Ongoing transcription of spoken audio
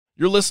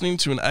You're listening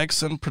to an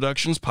Accent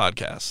Productions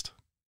podcast.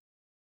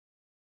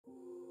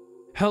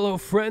 Hello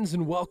friends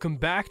and welcome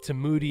back to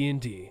Moody &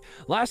 D.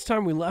 Last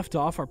time we left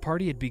off, our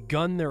party had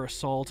begun their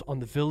assault on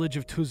the village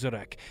of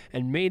Tuzarek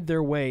and made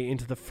their way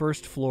into the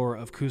first floor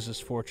of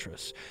Kuza's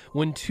fortress,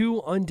 when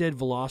 2 undead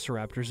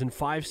velociraptors and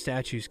 5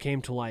 statues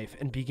came to life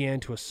and began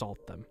to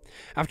assault them.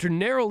 After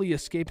narrowly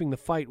escaping the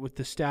fight with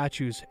the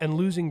statues and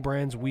losing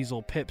Bran's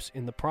weasel Pips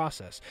in the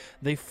process,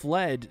 they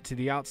fled to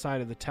the outside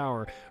of the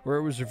tower, where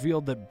it was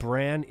revealed that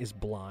Bran is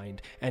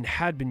blind and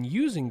had been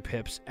using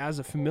Pips as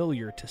a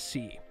familiar to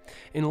see.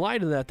 In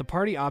light of that, the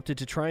party opted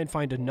to try and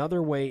find another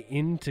way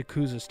into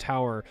Kuza's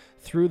tower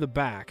through the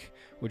back,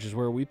 which is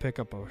where we pick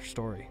up our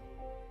story.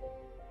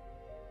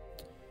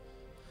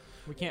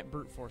 We can't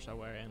brute force our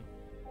way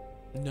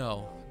in.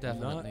 No,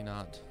 definitely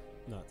not.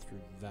 Not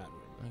through that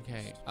room.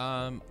 Okay,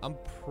 I'm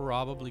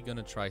probably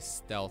gonna try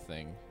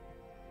stealthing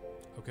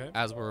Okay.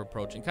 as we're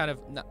approaching. Kind of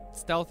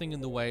stealthing in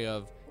the way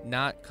of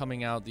not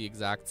coming out the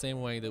exact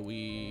same way that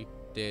we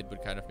did,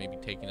 but kind of maybe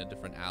taking a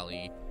different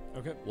alley.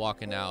 Okay.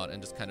 Walking out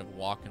and just kind of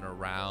walking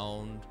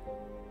around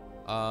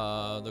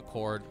the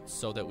cord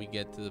so that we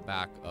get to the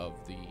back of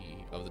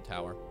the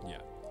tower. Yeah,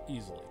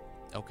 easily.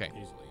 Okay.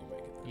 Easily you make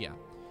it through. Yeah.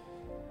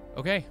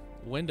 Okay.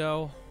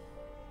 Window.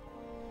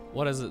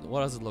 What does it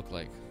look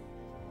like?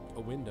 A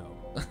window.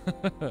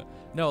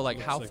 No, like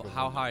Looks how like a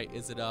how window. high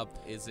is it up?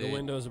 Is The it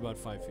window is about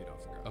 5 feet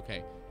off the ground.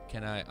 Okay.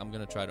 I'm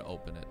gonna try to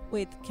open it.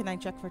 Wait, can I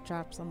check for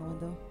traps on the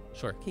window?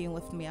 Sure. Can you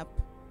lift me up?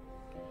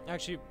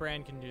 Actually,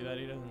 Bran can do that.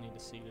 He doesn't need to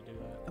see to do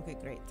that. Okay,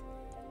 great.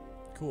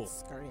 Cool.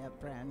 Scurry up,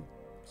 Bran.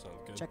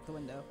 Sounds good. Check the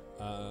window.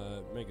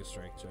 Make a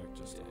strength check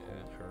just to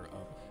hold her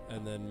up,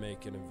 and then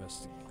make an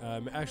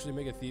actually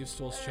make a thieves'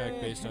 tools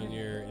check based on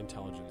your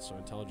intelligence. So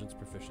intelligence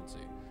proficiency.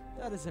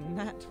 That is a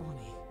nat 20.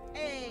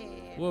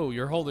 Hey! Whoa,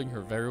 you're holding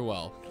her very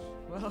well.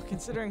 Well,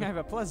 considering I have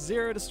a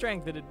 +0 to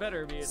strength, it had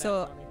better be a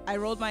So nat 20. I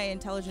rolled my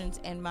intelligence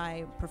and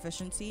my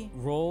proficiency.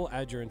 Roll,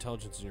 add your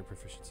intelligence and your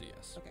proficiency.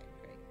 Yes. Okay, great.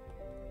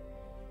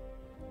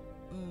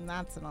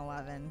 That's an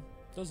 11.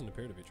 Doesn't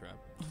appear to be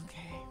trapped.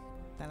 Okay.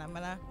 Then I'm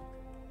gonna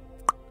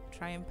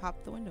try and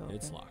pop the window open.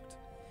 It's locked.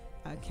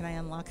 Can I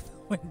unlock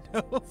the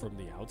window? From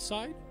the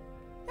outside?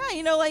 Yeah,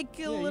 you know, like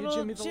a you little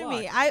jimmy the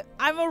jimmy. lock.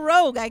 I'm a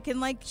rogue. I can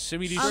like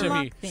Shimmy unlock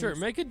shimmy. things. Sure.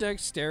 Make a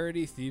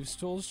dexterity thieves'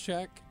 tools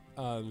check.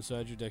 So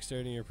add your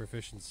dexterity and your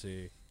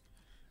proficiency.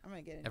 I'm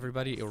gonna get it.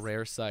 Everybody, a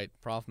rare sight.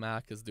 Prof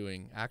Mac is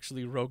doing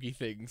actually roguey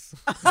things.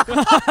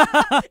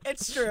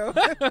 It's true.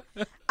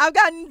 I've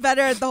gotten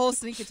better at the whole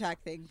sneak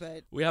attack thing,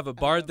 but We have a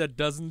bard that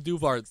doesn't do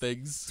bard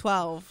things.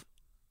 12.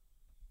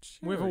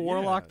 We have a Sure,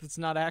 warlock yeah. that's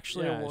not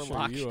actually Yeah, a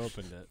warlock. Sure, you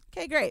opened it.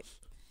 Okay, great.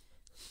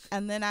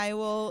 And then I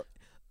will.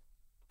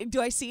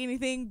 Do I see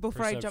anything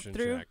before I Perception jump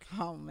through? check.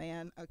 Oh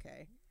man.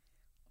 Okay.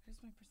 Where's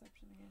my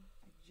perception again?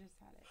 I just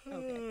had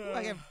it.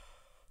 Okay. Okay.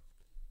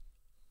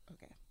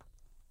 Okay.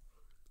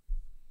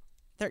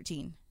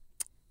 13.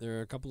 There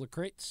are a couple of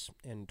crates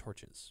and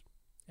torches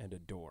and a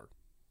door.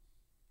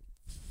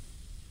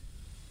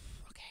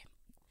 Okay.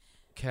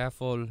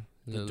 Careful,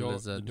 The little door,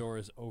 lizard. the door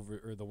is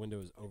over, or the window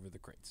is over the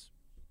crates.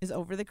 Is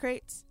over the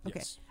crates? Okay.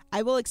 Yes.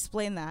 I will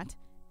explain that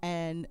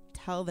and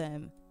tell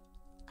them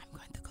I'm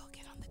going to go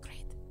get on the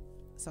crate.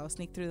 So I'll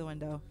sneak through the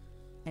window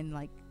and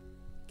like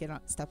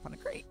step on a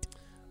crate.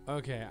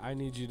 Okay, I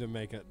need you to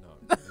make it.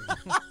 No.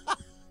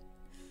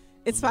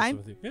 It's I'm fine.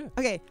 messing with you. Yeah.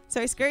 Okay,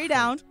 so I scurry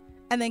down,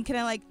 and then can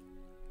I like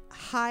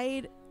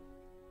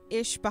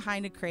hide-ish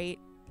behind a crate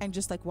and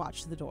just like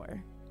watch the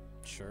door,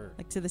 Sure.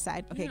 like to the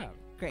side? Okay, Yeah.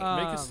 great,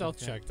 Make a Um, stealth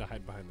okay. check to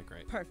hide behind the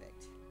crate.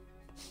 perfect.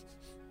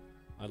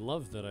 I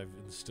love that I've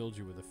instilled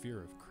you with a fear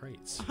of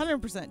crates.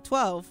 100%.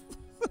 12.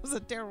 That was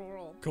a terrible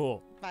roll.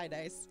 Cool. 5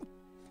 dice.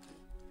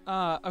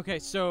 Okay,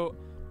 so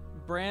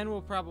Bran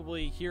will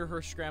probably hear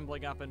her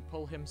scrambling up and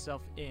pull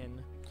himself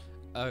in.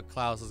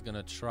 Klaus is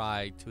gonna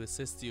try to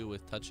assist you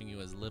with touching you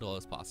as little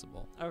as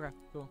possible. Okay,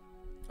 cool.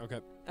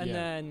 Okay. And yeah.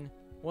 then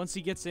once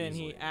he gets in,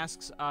 he Easily.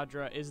 asks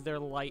Audra, "Is there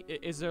light?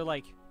 Is there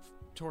like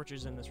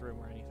torches in this room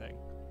or anything?"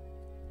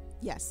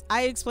 Yes,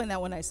 I explained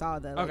that when I saw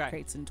the like, Okay.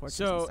 crates and torches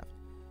So- and stuff.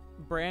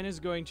 Bran is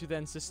going to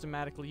then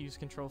systematically use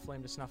control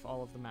flame to snuff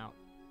all of them out,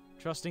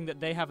 trusting that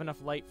they have enough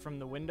light from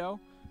the window,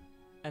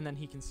 and then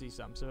he can see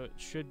some. So it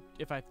should,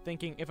 if I'm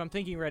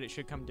thinking right, it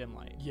should come dim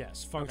light.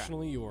 Yes,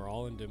 functionally, you are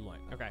all in dim light.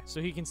 Okay, so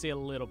he can see a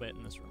little bit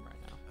in this room right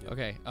now. Yep.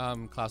 Okay.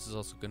 Klaus is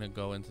also gonna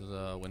go into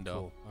the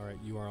window. Cool. All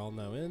right, you are all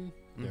now in.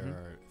 There Mhm.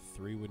 are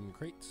 3 wooden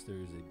crates.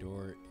 There's a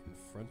door in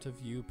front of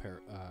you,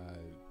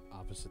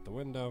 opposite the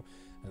window,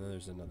 and then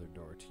there's another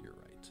door to your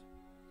right.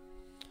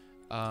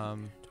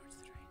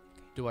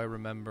 Do I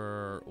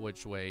remember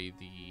which way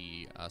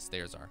the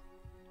stairs are?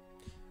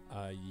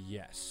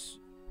 Yes.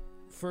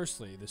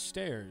 Firstly, the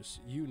stairs,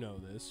 you know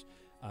this,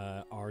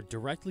 are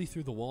directly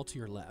through the wall to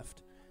your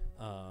left.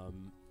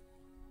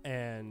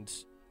 And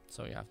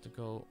So you have to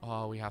go.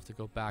 Oh, we have to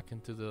go back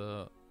into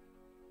the.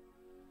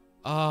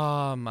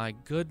 Oh my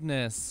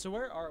goodness. So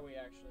where are we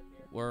actually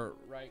here? We're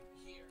right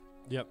here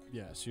yep,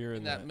 yes, you're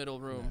in that middle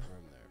room.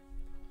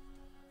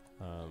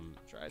 there.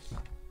 Tried.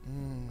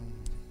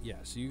 Yeah,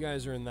 so you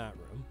guys are in that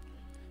room.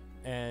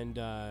 And,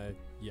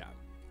 yeah.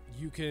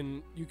 You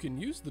can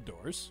use the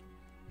doors.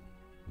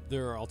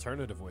 There are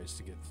alternative ways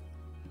to get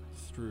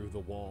through the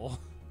wall.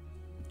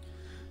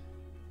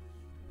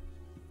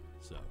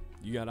 So,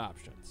 you got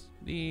options.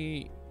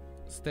 The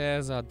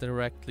stairs are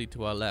directly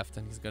to our left,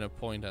 and he's gonna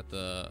point at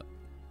the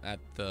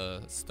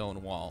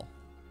stone wall.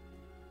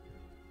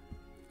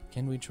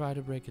 Can we try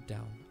to break it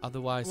down?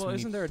 Otherwise, Well, we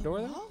isn't need, there a door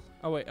there?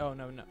 Oh wait. Oh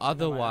no. No.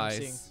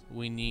 otherwise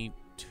we need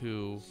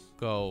to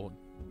go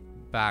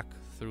back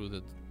through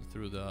the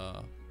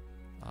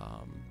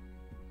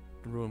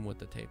room with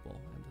the table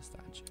and the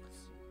statues.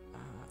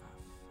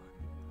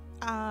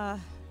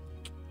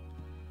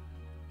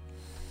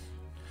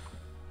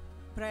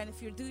 Brian,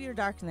 if you do your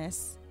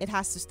darkness, it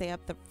has to stay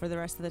up for the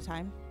rest of the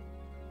time.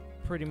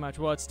 Pretty much.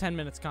 Well, it's 10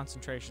 minutes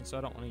concentration, so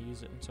I don't want to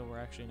use it until we're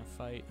actually in a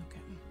fight.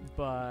 Okay.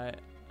 But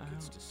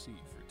Gets to see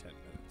for 10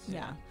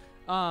 minutes.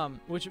 Yeah.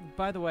 which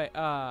by the way,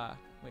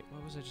 wait,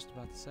 what was I just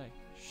about to say?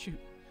 Shoot,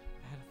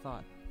 I had a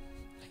thought.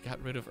 I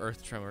got rid of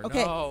Earth Tremor.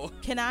 Okay. No.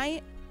 Can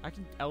I I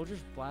can Eldritch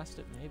Blast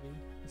it, maybe.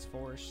 It's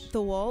force.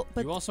 the wall?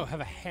 But you also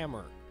have a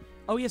hammer.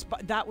 Oh yes,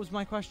 but that was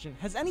my question.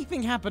 Has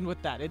anything happened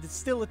with that? It is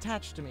still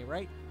attached to me,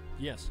 right?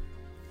 Yes.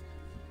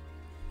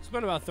 It's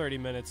been about 30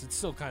 minutes. It's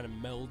still kind of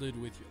melded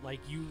with you.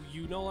 Like, you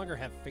no longer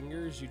have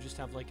fingers. You just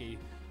have, like, a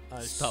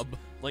Stub.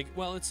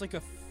 It's like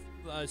a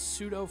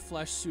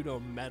pseudo-flesh,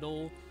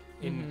 pseudo-metal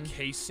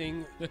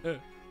encasing.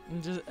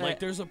 And just, Like,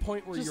 there's a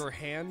point where just- your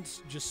hand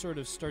just sort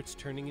of starts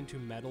turning into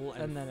metal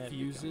and then it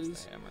becomes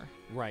fuses. the hammer.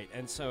 Right,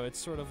 and so it's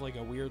sort of like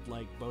a weird,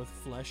 like, both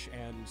flesh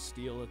and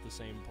steel at the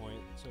same point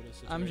sort of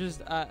situation. I'm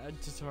just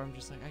where I'm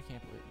just like, I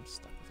can't believe I'm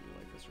stuck with you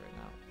like this right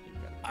now. You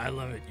gotta- I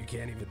love it. You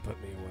can't even put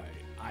me away.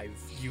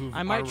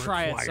 I might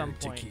try at some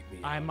point.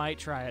 I might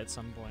try at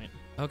some point.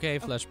 Okay,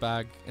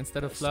 Fleshbag.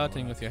 Instead of That's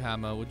flirting all with your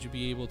hammer, would you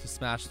be able to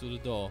smash through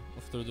the door,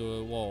 or through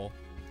the wall?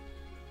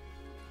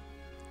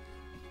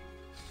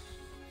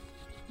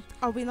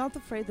 are we not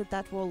afraid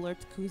that will alert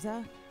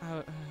Kuza?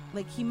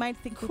 Like, he might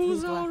think that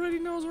Kuza already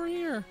knows we're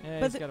here. Yeah,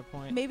 But he's got a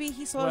point. maybe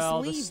he saw Well,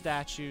 us the leave.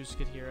 statues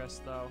could hear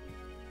us though.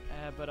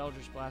 But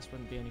Eldritch Blast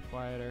wouldn't be any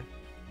quieter.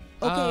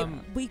 Okay,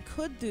 we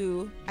could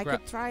I gra-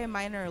 could try a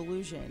minor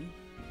illusion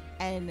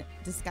and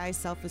disguise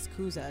self as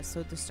Kuza,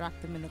 so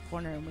distract them in the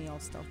corner and we all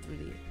stealth through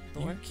the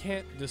door. You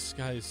can't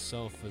disguise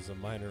self as a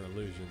minor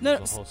illusion. No,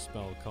 There's a whole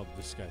spell called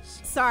disguise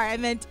self. Sorry, I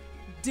meant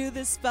do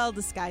the spell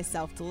disguise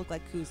self to look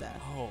like Kuza.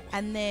 Oh.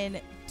 And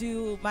then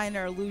do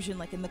minor illusion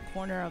like in the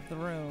corner of the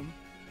room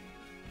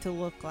to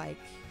look like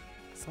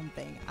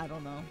something. I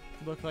don't know.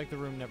 Look like the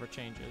room never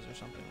changes or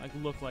something. Like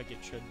look like it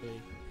should be.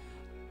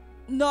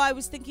 No, I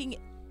was thinking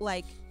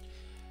like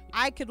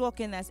I could walk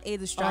in as a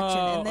distraction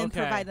and then okay.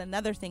 provide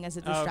another thing as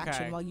a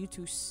distraction Okay. while you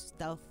two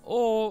stealth.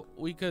 Or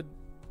we could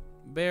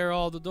bear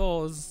all the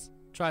doors,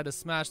 try to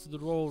smash through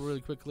the wall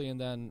really quickly, and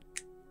then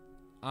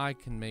I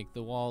can make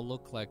the wall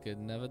look like it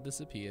never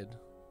disappeared.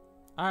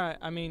 Alright,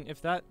 I mean,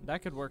 if that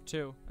could work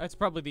too. That's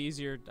probably the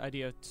easier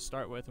idea to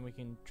start with, and we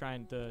can try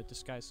and the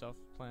disguise self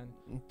plan.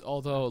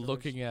 Although Afterwards.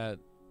 looking at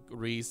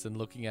Reese and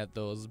looking at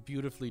those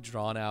beautifully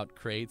drawn out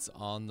crates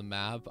on the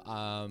map,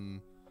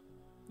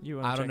 You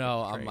wanna I check don't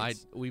know. the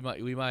crates.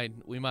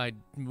 We might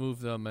move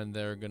them, and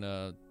they're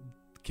gonna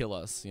kill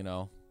us. You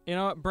know. You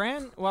know what,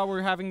 Bran, while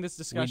we're having this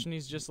discussion,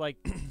 he's just like,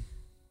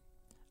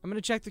 I'm going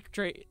to check the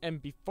crate,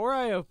 and before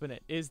I open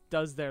it,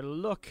 does there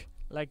look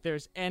like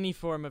there's any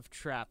form of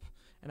trap?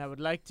 And I would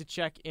like to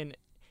check in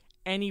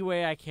any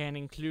way I can,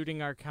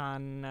 including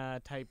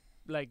Arcana type.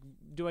 Like,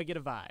 do I get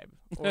a vibe?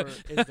 Or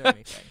is there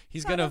anything?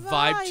 He's Got gonna a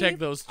vibe check vibe.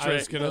 those I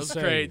was gonna those say.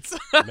 crates.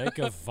 Make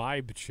a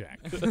vibe check.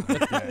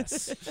 I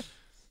guess.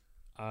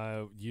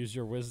 Use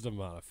your wisdom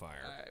modifier.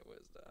 Alright,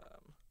 wisdom.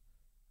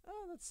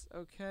 Oh, that's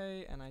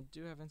okay. And I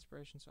do have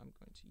inspiration, so I'm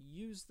going to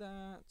use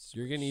that.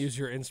 You're going to use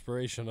your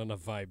inspiration on a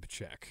vibe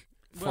check.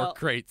 For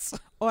crates.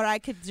 Or I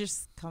could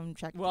just come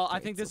check. Well, I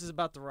think this is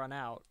about to run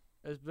out.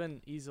 It's been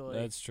easily.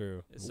 That's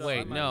true. So I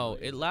Wait, might no.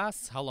 wait. It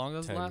lasts. How long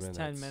does it 10 last? minutes.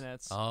 10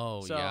 minutes.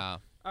 Oh So- yeah.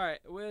 All right,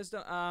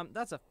 wisdom.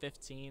 That's a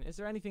 15. Is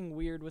there anything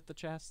weird with the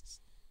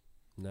chests?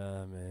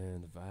 Nah,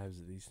 man. The vibes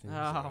of these things. Oh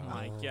are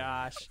my all-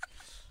 gosh.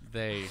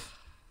 They.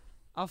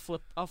 I'll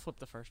flip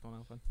the first one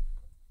open.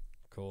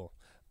 Cool.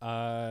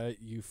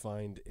 You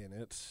find in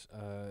it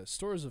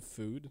stores of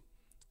food,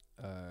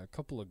 a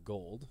couple of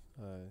gold.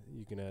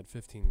 You can add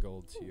 15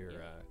 gold to your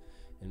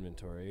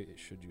inventory,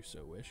 should you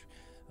so wish.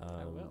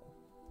 I will.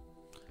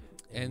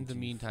 In the you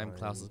meantime,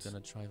 Klaus is find-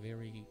 gonna try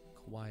very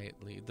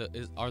quietly.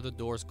 Are the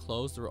doors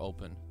closed or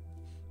open?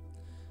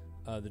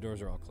 The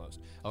doors are all closed.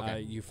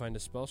 Okay. You find a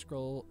spell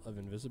scroll of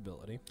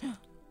invisibility,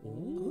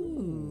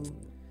 Ooh.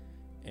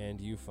 and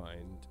you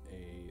find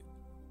a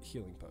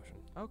healing potion.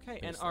 Okay,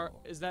 and Base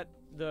level. is that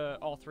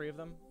all three of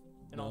them?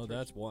 In all No, three?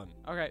 that's one.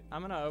 Okay,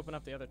 I'm gonna open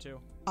up the other two.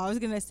 I was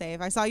gonna say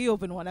if I saw you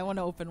open one, I want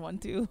to open one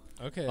too.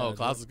 Okay. Oh,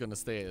 Klaus is gonna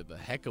stay the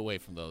heck away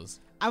from those.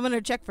 I'm gonna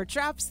check for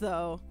traps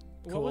though.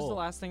 What was the Cool.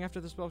 last thing after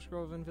the spell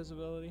scroll of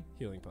invisibility?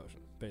 Healing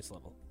potion, base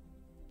level.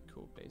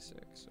 Cool,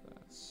 basic. So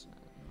that's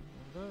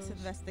It's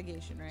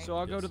investigation, right? So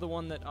I'll go Yes. to the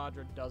one that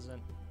Audra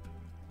doesn't.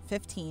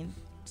 15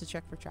 to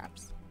check for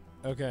traps.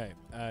 Okay.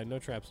 No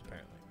traps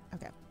apparently.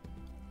 Okay.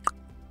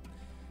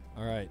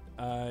 All right.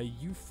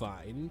 You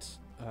find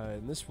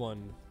in this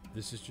one,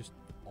 this is just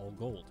all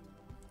gold.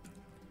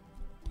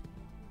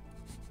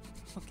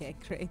 Okay,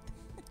 great.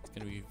 It's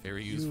gonna be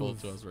very useful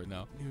to us right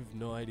now. You have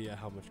no idea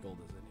how much gold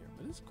is in here,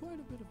 but it's quite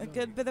a bit of A value.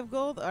 good bit of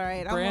gold. All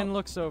right. Bran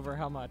looks over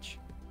how much.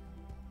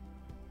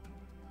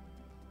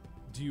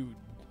 Do you?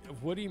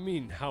 What do you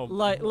mean? How?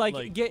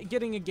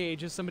 Getting a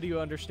gauge as somebody who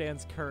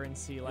understands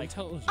currency. Like,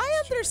 intelligence I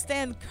check.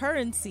 understand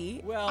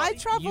currency. Well, I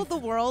traveled you've- the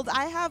world.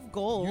 I have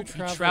gold. You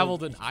You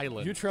traveled an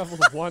island. You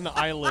traveled one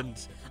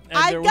island, and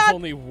I've there was got-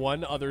 only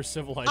one other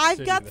civilized I've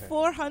city got there.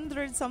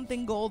 400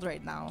 something gold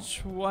right now.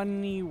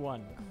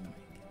 21.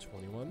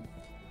 21.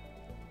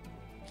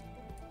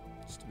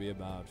 Just to be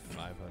about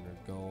 500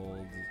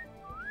 gold.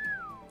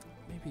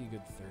 Maybe a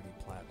good 30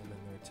 platinum in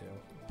there too.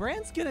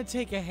 Bran's gonna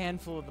take a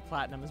handful of the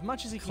platinum, as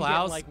much as he can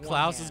Klaus, get. Like one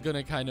Klaus hand. is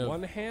gonna kind of.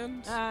 One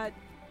hand.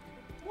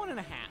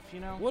 1.5. You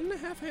know.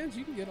 1.5 hands.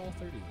 You can get all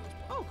 30 of those.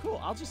 Oh, cool.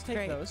 I'll just take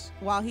Great. those.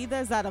 While he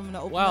does that, I'm gonna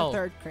open Well- the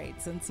third crate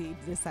since he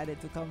decided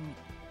to come.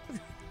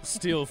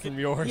 Steal from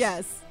yours.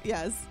 Yes.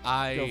 Go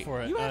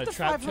for it. You have the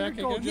trap 500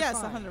 check gold, again? You're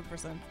Yes, fine.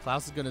 100%.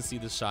 Klaus is gonna see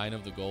the shine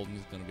of the gold and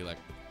he's gonna be like,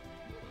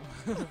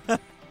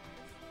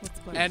 What's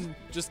going and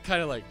just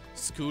kind of like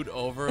scoot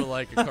over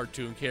like a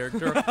cartoon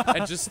character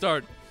and just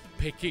start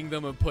picking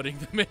them and putting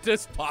them in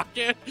his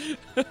pocket.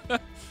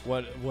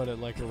 What at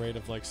like a rate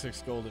of like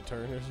 6 gold a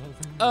turn or something?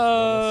 Just one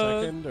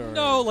a second, or?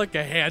 No, like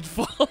a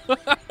handful.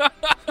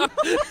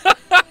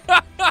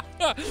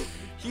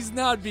 He's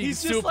not being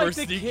He's just super like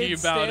the sneaky kid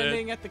about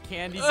standing it. at the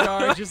candy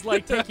jar, just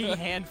like taking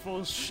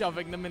handfuls,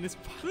 shoving them in his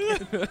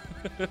pocket.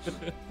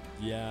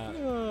 Yeah.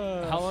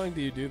 How long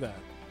do you do that?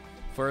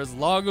 For as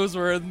long as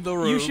we're in the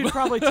room. You should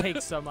probably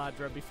take some,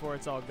 Audra, before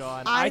it's all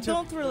gone. I took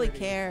don't really 30.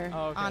 care, Oh,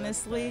 okay, that's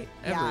honestly.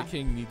 fair. Every Yeah.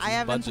 king needs I his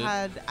haven't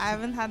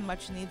budget. had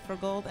much need for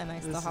gold, and I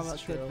still This have a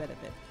is good true. bit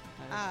of it.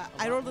 I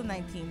I rolled a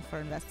 19 for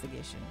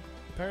investigation.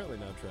 Apparently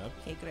not trapped.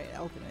 Okay, great.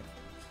 I'll open it.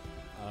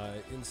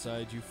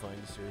 Inside you find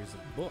a series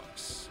of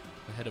books.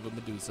 The head of a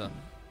Medusa.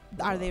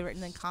 Are they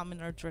written in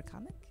common or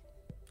draconic?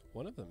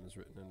 One of them is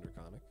written in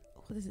Draconic.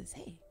 What does it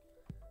say?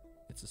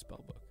 It's a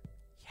spell book.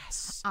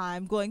 Yes.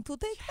 I'm going to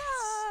take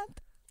that.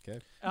 Okay.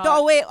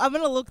 No, wait. I'm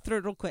gonna look through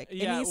it real quick.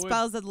 yeah, Any would-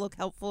 spells that look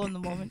helpful in the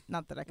moment?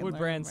 Not that I can. Would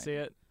learn Bran them right see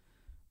it?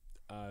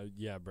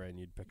 Yeah, Bran,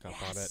 you'd pick up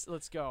on it. Yes.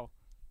 Let's go.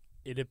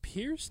 It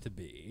appears to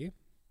be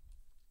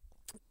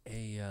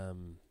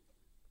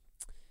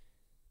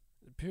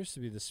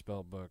the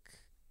spell book,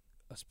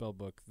 a spell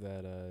book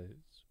that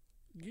is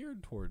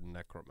geared toward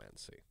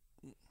necromancy.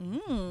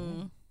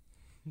 Mm.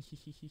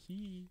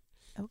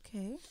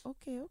 Okay.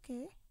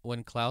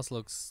 When Klaus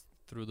looks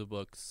through the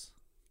books,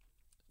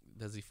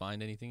 does he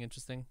find anything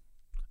interesting?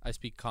 I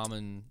speak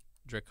Common,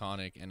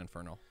 Draconic, and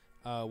Infernal.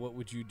 What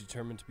would you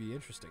determine to be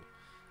interesting?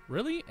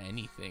 Really,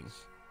 anything.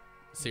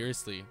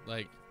 Seriously,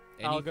 like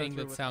I'll go anything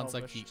through that with sounds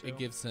like Elvish, too. it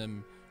gives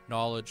him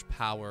knowledge,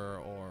 power,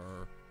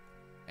 or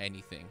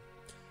anything.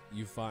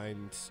 You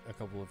find a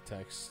couple of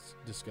texts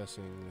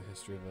discussing the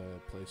history of a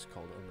place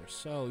called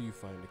Omerso. You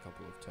find a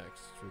couple of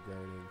texts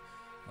regarding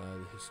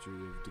the history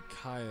of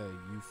Dakaya.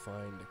 You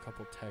find a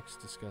couple texts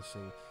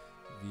discussing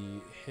the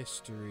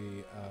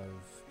history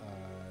of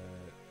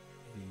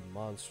the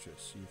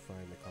monstrous. You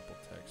find a couple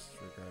texts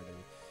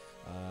regarding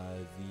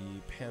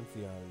the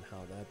pantheon and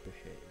how that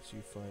behaves.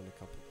 You find a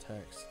couple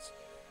texts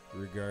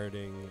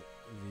regarding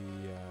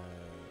the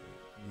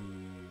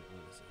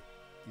what is it?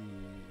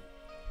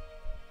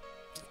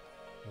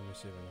 Let me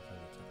see if I can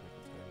find a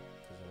technical term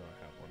because I don't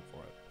have one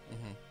for it.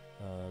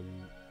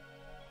 Mm-hmm.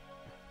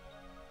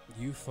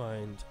 You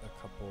find a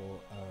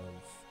couple of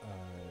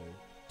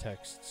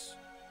texts.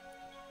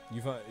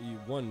 You find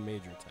one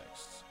major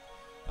text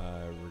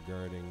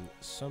regarding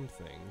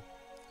something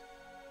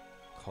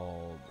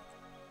called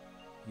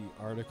the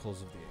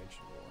Articles of the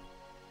Ancient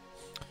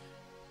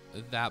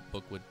War. That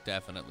book would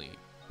definitely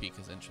pique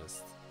his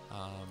interest.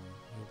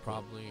 He would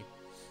probably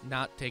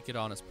not take it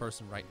on his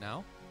person right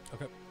now.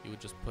 Okay. He would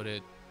just put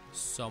it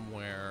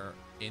somewhere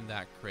in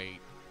that crate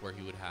where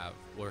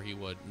he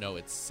would know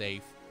it's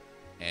safe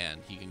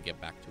and he can get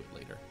back to it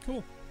later.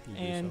 Cool. You do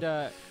And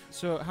so.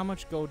 so, how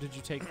much gold did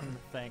you take from the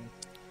thing?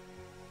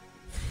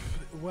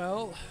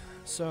 Well,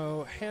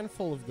 so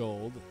handful of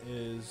gold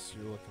is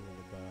you're looking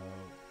at about.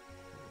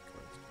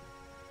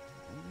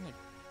 Like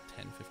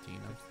 10, 15,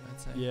 I'd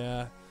say.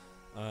 Yeah.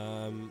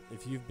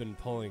 If you've been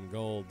pulling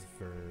gold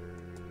for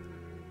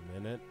a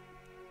minute,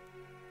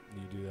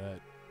 you do that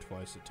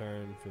twice a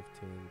turn, 15,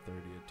 30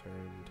 a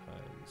turn,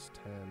 times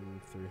 10,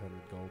 300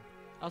 gold.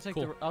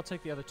 I'll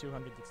take the other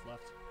 200 that's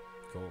left.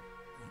 Cool.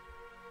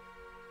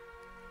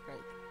 Great.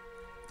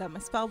 Got my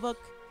spell book.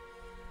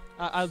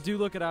 I'll do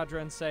look at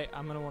Audra and say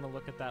I'm gonna want to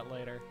look at that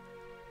later.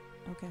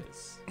 Okay.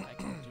 'Cause I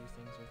can do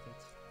things with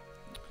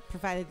it.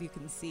 Provided you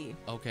can see.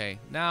 Okay,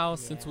 now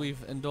since Yeah.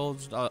 we've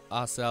indulged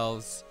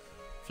ourselves,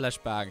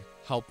 Fleshbag,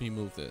 help me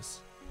move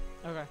this.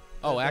 Okay.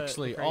 Oh, The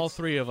actually, all crates.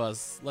 3 of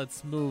us.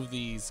 Let's move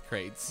these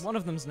crates. One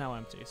of them's now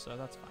empty, so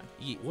that's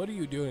fine. What are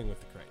you doing with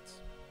the crates?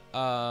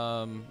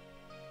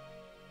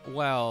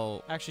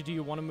 Well, Actually, do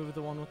you want to move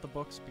the one with the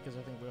books? Because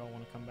I think we all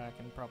want to come back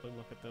and probably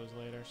look at those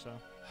later, so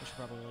we should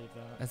probably leave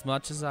that. as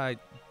much as I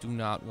do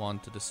not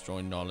want to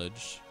destroy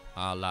knowledge,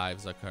 our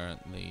lives are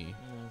currently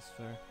Yeah, that's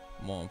fair.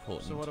 more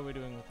important. So what are we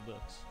doing with the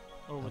books?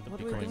 Or with the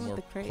What are we crates? doing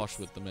Becoming with more the posh crates?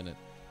 with the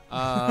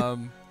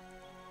minute.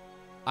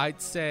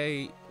 I'd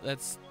say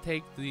let's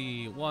take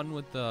the one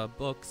with the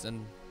books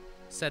and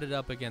set it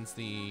up against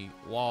the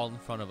wall in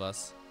front of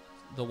us.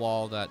 The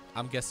wall that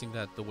I'm guessing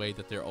that the way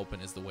that they're open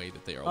is the way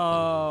that they are open.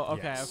 Oh,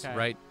 okay, Yes. okay.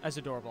 Right? As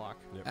a door block.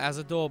 As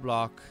a door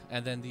block,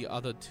 and then the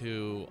other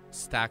 2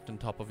 stacked on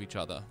top of each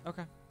other.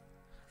 Okay.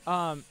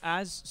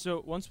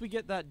 So once we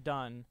get that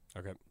done,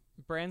 Okay.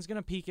 Bran's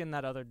gonna peek in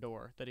that other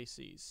door that he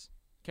sees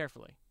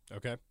carefully.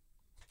 Okay.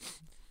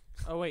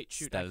 Oh wait,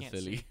 shoot, I can't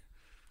Stealthily. see.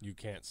 You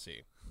can't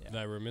see. Yeah.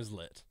 That room is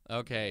lit.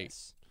 Okay.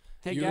 Yes.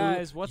 Hey You-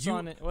 guys, what's you-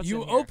 on it? What's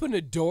you in here? open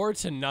a door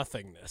to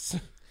nothingness.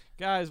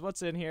 Guys,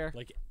 what's in here?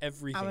 Like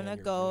everything. I'm on gonna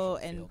your go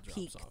vision and field drops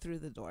peek off. through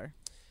the door.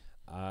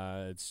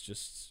 It's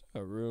just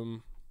a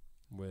room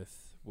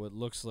with what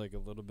looks like a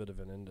little bit of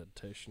an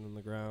indentation in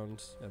the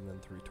ground, and then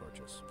 3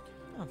 torches.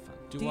 Oh, fun.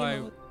 Do Do you I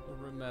know what-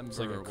 remember It's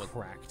like a what?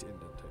 cracked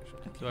indentation.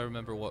 Do I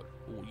remember what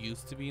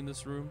used to be in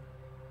this room?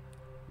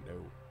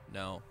 No.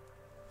 No.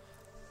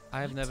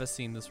 I have What? never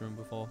seen this room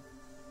before.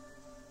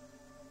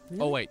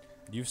 Really? Oh wait,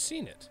 You've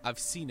seen it. I've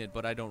seen it,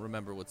 but I don't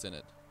remember what's in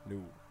it.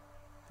 No.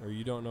 Or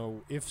you don't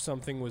know if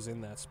something was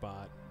in that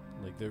spot.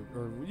 Like there,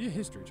 or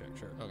history check,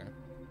 sure. Okay.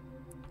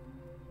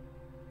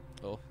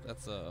 Oh,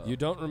 that's You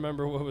don't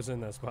remember what was in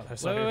that spot. I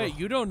saw Wait,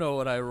 you don't know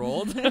what I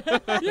rolled. Yeah,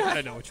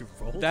 I know what you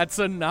rolled. That's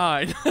a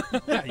 9.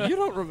 Yeah, you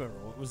don't remember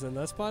what was in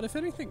that spot, if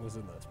anything was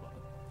in that spot.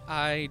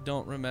 I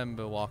don't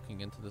remember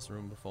walking into this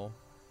room before.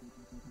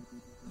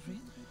 Really?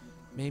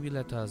 Maybe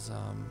let us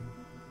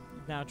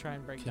Now try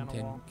and break down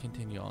a wall.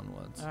 continue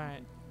onwards. All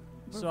right.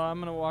 So I'm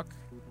gonna walk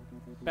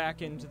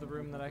back into the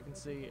room that I can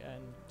see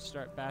and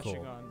start bashing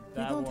Cool. on We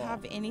that don't wall.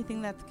 have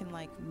anything that can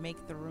like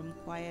make the room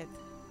quiet.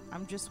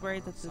 I'm just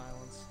worried that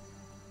Silence.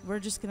 we're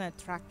just gonna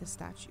attract the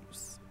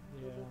statues.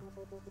 Yeah.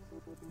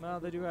 Well,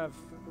 they do have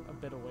a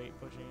bit of weight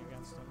pushing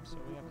against them, so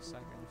we have a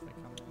second if they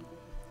come in.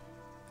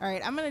 All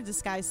right, I'm gonna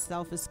disguise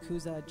self as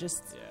Kuza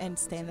just Yeah, and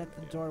that's stand a at good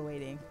the idea. door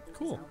waiting.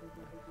 Cool.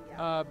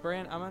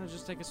 Bran, I'm gonna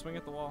just take a swing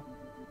at the wall.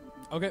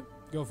 Okay,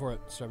 go for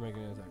it. Start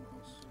making an attack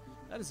rolls.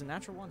 That is a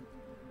natural 1.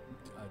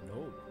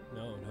 No.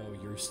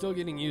 You're still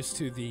getting used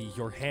to the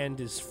your hand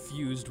is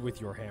fused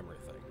with your hammer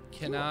thing.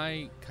 Can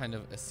I kind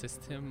of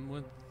assist him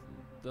with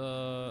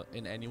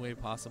in any way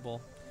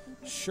possible?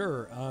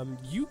 Sure.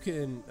 You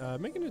can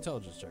make an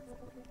intelligence check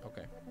for me.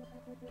 Okay.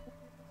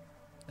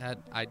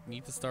 I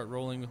need to start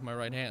rolling with my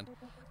right hand.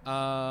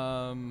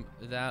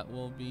 That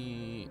will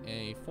be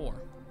a 4.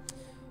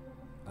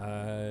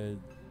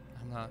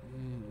 I'm not.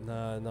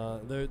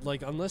 No. There,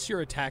 like, unless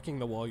you're attacking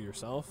the wall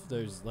yourself,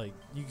 there's like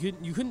you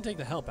couldn't take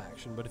the help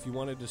action, but if you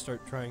wanted to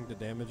start trying to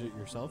damage it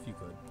yourself, you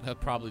could. I'll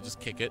probably just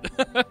kick it.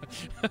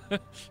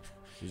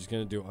 You're just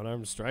gonna do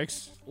unarmed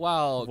strikes.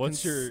 Well,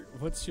 What's your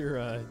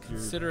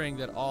considering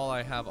that all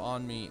I have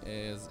on me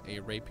is a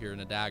rapier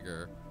and a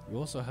dagger? You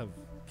also have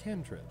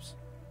cantrips.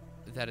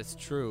 That is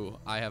true.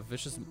 I have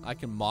vicious. I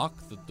can mock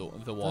the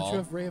wall. Don't you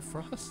have Ray of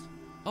Frost?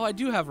 Oh, I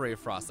do have Ray of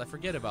Frost. I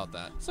forget about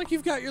that. It's like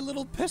you've got your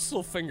little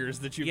pistol fingers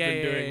that you've Yeah, been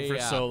yeah, doing yeah, for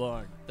yeah. so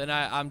long. Then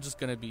I'm just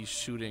gonna be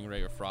shooting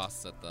Ray of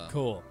Frost at the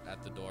Cool.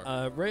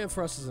 door. Ray of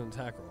Frost is an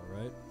attack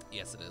roll, right?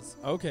 Yes, it is.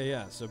 Okay,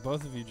 yeah. So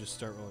both of you just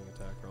start rolling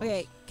attack rolls.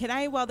 Okay, can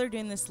I, while they're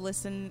doing this,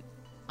 listen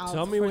out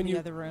Tell me for when the you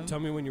other room? tell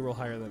me when you roll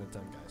higher than a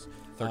 10, guys.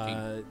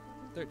 13.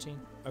 13.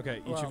 Okay,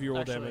 each Well, of you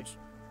roll actually, damage.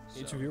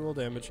 Each so- of you roll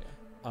damage.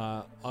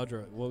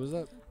 Audra, what was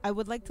that? I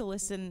would like to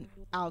listen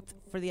out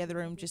for the other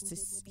room just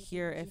to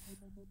hear if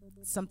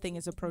something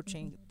is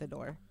approaching the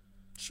door.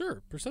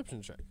 Sure,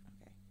 perception check.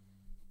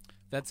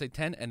 That's a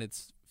 10, and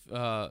it's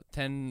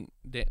 10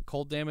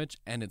 cold damage,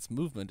 and its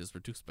movement is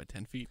reduced by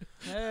 10 feet.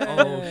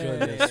 Oh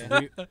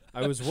goodness!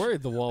 I was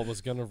worried the wall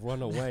was gonna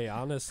run away.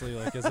 Honestly,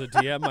 like as a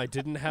DM, I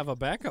didn't have a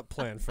backup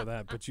plan for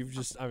that. But you've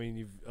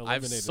eliminated.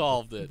 I've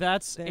solved it.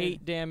 That's There.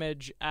 8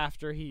 damage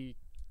after he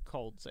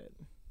colds it.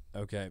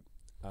 Okay,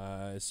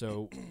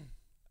 so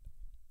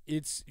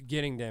it's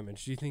getting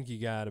damaged. Do you think you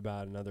got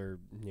about another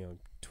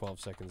 12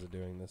 seconds of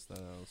doing this?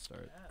 That'll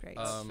start. Great.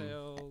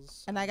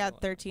 Fails. And I got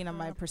 13 on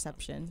my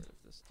perception.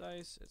 This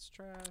dice, it's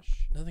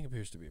trash. Nothing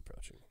appears to be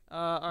approaching.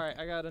 All right,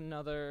 I got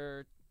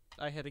another.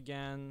 I hit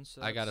again.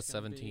 So I got a that's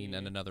gonna 17 be-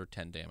 and another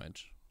 10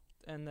 damage.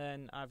 And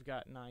then I've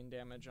got 9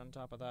 damage on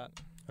top of that.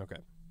 Okay.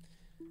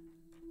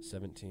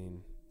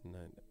 17, 9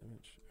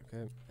 damage.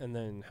 Okay, and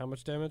then how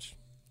much damage?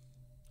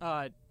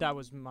 That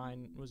was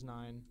mine. Was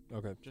 9.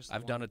 Okay. Just the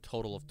I've one. done a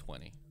total of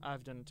 20.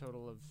 I've done a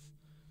total of.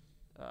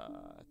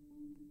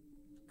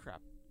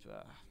 Crap.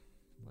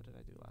 What did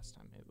I do last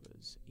time? It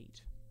was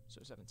 8.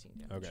 So 17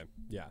 damage. Okay.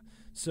 Yeah.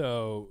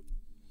 So,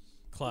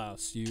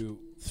 Klaus, you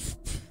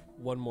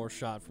one more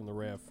shot from the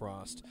Ray of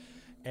Frost,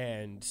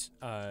 and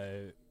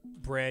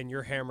Bran,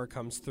 your hammer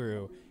comes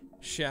through,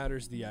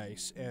 shatters the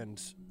ice,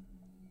 and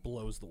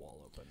blows the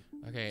wall open.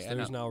 Okay, So and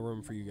there's now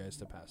room for you guys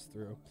to pass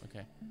through.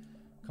 okay,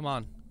 come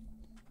on.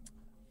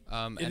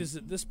 It is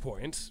at this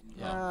point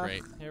Oh,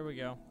 great. Here we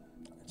go.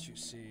 that you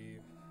see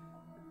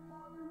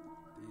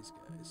these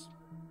guys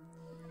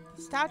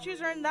Statues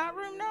are in that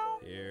room now?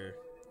 here,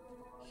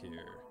 here,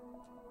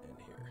 and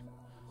here.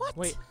 What?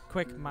 Wait,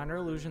 quick, minor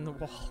illusion, the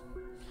wall.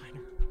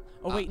 Minor.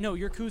 Oh, wait, no,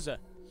 you're Kuza.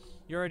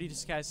 You're already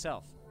disguised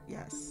self.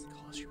 Yes.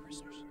 Call us your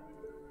prisoners.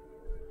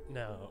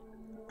 Now,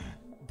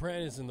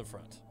 Bran is in the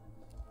front.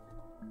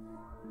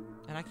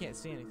 And I can't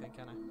see anything,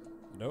 can I?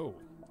 No,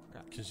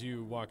 Okay. because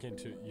you walk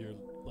into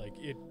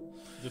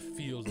the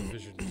field of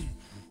vision.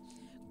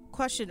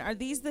 Question: are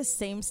these the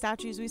same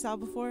statues we saw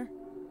before?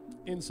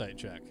 Insight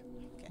check.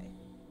 Okay.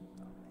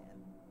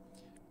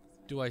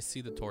 Do I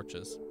see the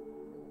torches?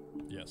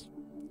 Yes.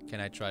 Can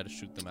I try to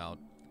shoot them out?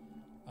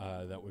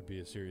 That would be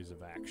a series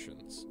of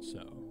actions.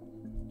 So,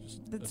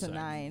 just That's a sec.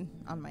 9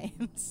 on my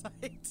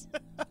insight.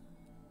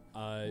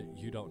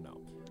 You don't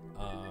know.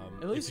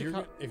 At least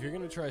if you're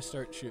gonna try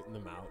start shooting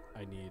them out,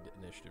 I need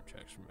initiative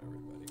checks from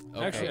everybody.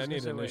 Okay. Actually, I I was need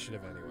gonna say, wait.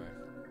 initiative anyway.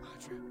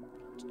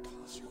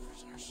 Call us your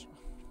prisoners.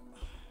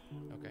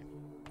 Okay.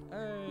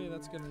 Hey,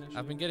 that's good initiative.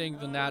 I've been getting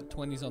the nat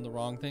 20s on the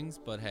wrong things,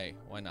 but hey,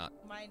 why not?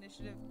 My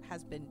initiative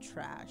has been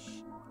trash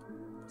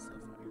so far.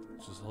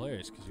 Which is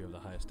hilarious because you have the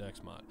highest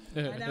dex mod.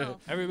 I know.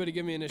 Everybody,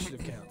 give me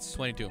initiative counts.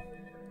 22.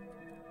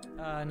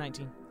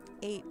 19.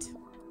 8.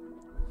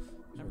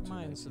 Never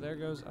mind. So there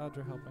goes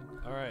Audra helping.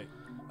 All right.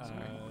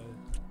 Sorry.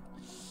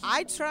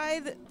 I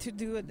tried to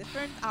do a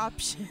different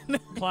option.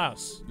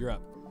 Klaus, you're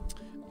up.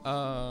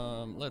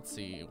 Let's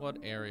see. What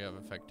area of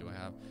effect do I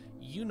have?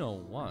 You know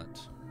what?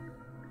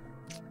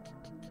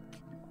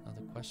 Now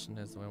the question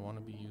is, do I want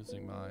to be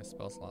using my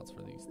spell slots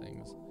for these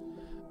things?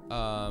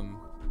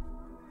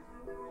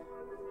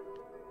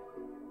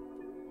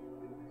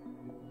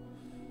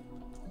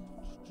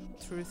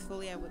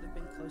 Truthfully, I would have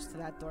been close to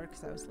that door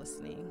because I was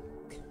listening.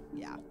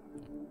 Yeah.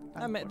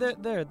 I mean,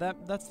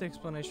 that's the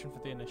explanation for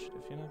the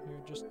initiative, you know?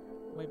 You're just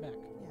way back. Yeah.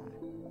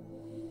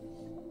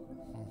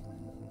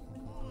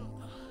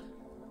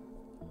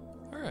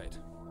 All right.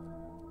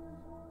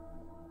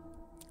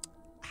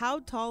 How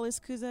tall is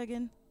Kuza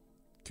again?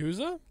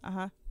 Kuza?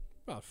 Uh-huh.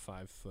 About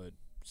 5'7".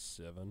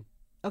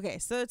 Okay,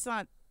 so it's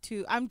not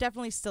too... I'm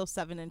definitely still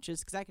 7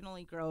 inches because I can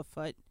only grow a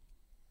foot.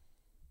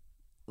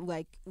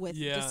 Like, with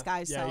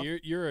disguise Yeah, self.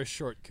 you're a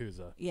short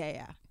Kuza.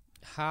 Yeah.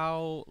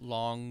 How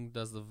long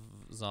does the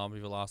zombie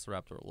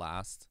velociraptor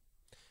last?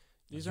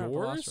 These aren't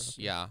Yours? velociraptors.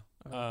 Yeah.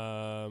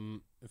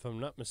 If I'm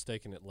not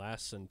mistaken, it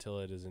lasts until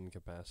it is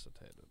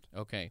incapacitated.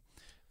 Okay.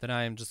 Then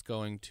I am just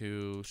going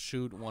to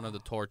shoot one of the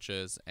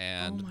torches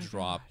and Oh my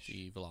drop gosh.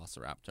 the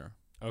velociraptor.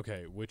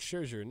 Okay, which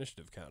shares your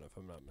initiative count, if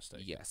I'm not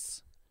mistaken.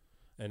 Yes.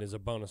 And is a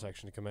bonus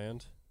action to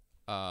command.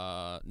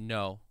 No.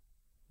 Well,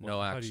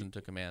 No how do action you-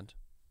 to command.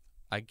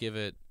 I give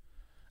it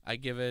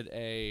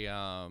a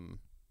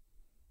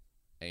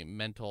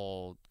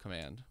mental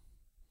command.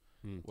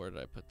 Hmm. Where did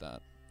I put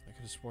that? I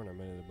could have sworn I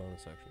made it a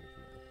bonus action to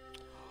command.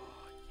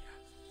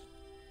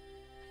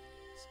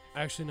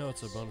 Actually, no,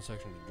 it's a bonus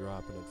action to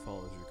drop, and it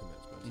follows your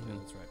commands. But yeah, Mhm.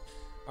 that's right.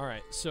 All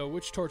right, so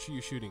which torch are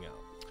you shooting out?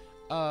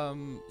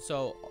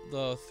 So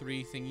the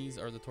 3 thingies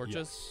are the torches?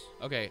 Yes.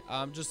 Okay,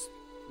 just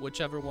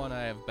whichever one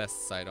I have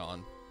best sight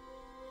on.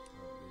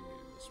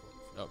 That'll be this one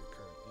from Oh. your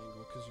current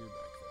angle, because you're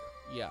back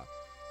there. Yeah.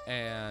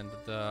 And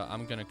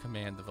I'm gonna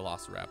command the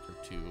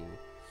velociraptor to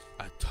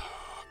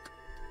attack.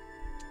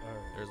 All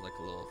right. There's like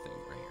a little thing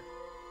right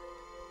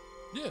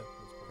here Yeah.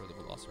 for the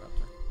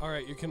velociraptor. All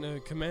right, you're going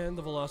to command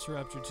the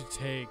Velociraptor to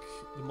take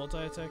the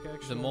multi-attack action. The on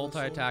this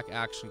multi-attack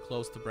action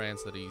close to Bran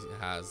so that he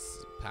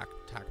has pack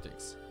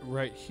tactics. thing?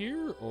 Right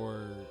here,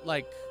 or...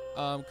 Like,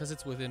 because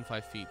it's within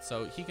 5 feet,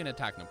 so he can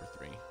attack number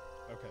 3.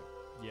 Okay,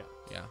 yeah.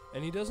 Yeah.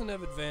 And he doesn't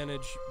have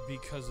advantage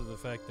because of the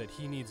fact that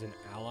he needs an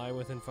ally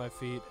within 5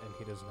 feet, and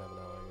he doesn't have an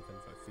ally within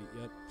 5 feet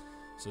yet.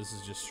 So this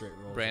is just straight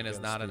rolls. Bran is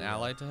against not an the,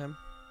 ally to him?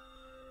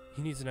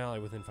 He needs an ally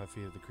within 5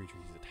 feet of the creature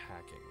he's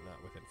attacking,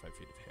 not within 5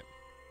 feet of him.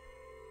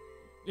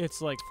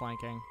 It's like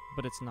flanking,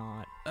 but it's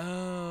not.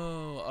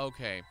 Oh,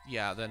 okay.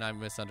 Yeah, then I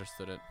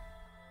misunderstood it.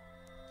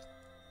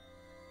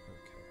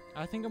 Okay.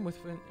 I think I'm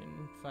within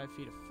 5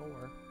 feet of 4.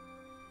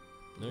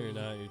 No, you're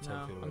not. You're 10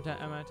 No, feet away. I'm, from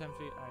am it. I 10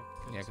 feet?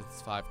 Yeah, because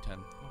it's 5'10".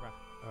 Okay.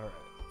 All right,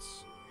 let's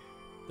see.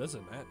 That's a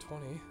nat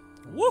 20.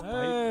 Whoop!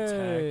 Bite attack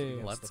Hey!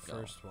 against Let's the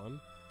go. first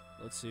one.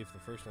 Let's see if the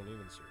first one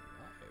even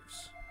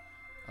survives.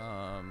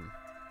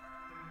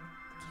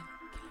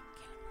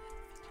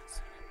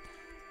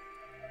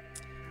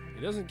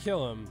 He doesn't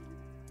kill him,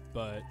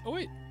 but... Oh,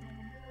 wait.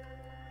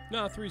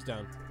 No, 3's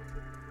down.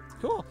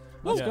 Cool.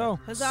 Let's Yeah. go.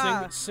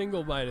 Huzzah!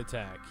 Single bite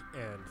attack,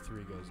 and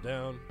 3 goes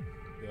down.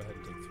 Go ahead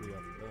and take 3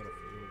 off the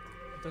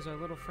battlefield. Does our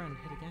little friend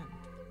hit again?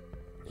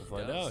 We'll He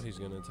find does. out. He's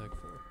going to attack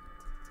 4.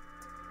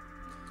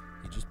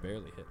 He just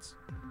barely hits.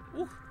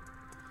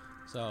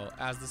 So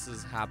as this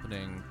is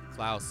happening,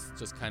 Klaus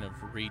just kind of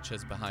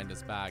reaches behind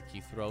his back.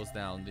 He throws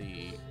down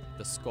the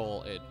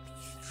skull. It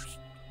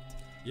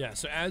Yeah,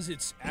 so as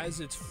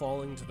it's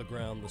falling to the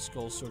ground, the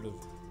skull sort of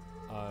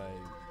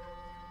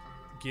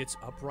gets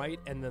upright,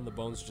 and then the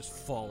bones just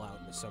fall out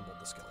and assemble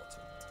the skeleton.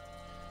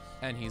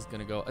 And he's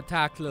gonna go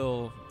attack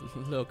little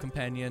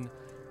companion,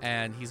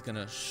 and he's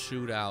gonna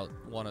shoot out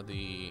one of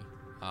the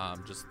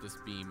just this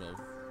beam of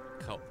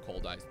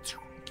cold eyes.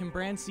 Can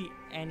Bran see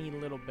any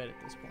little bit at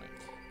this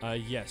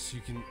point? Yes,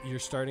 you can. You're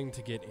starting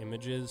to get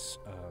images.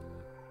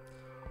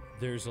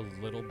 There's a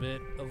little bit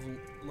of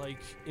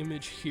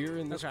image here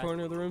in this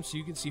corner of the room, so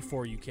you can see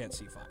 4. You can't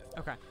see 5.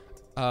 Okay.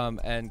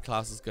 And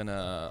Klaus is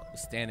gonna,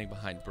 standing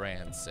behind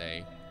Bran,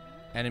 say,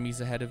 "Enemies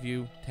ahead of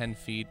you, 10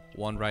 feet,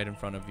 1 right in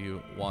front of you,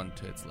 1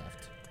 to its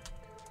left."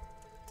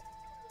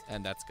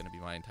 And that's gonna be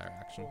my entire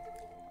action.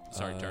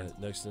 Sorry, turn.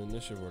 Next in the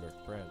initiative order,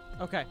 Bran.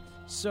 Okay.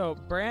 So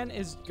Bran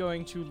is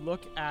going to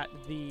look at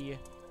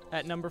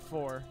number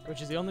 4,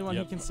 which is the only one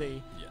he can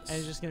see, Yes. and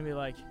he's just gonna be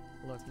like,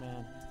 "Look,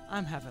 man,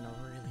 I'm having a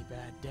really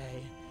bad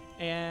day,"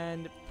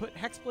 and put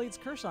Hexblade's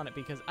Curse on it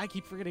because I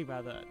keep forgetting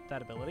about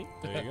that ability.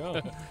 There you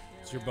go.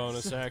 It's your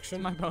bonus action.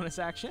 It's my bonus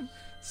action.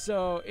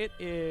 So it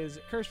is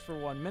cursed for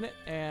 1 minute,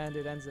 and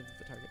it ends if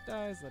the target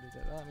dies. Let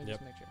me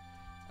just make sure.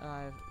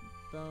 I have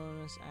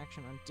bonus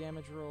action on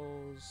damage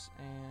rolls,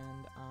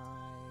 and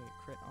I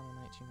crit on a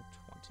 19 or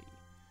 20.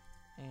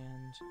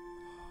 And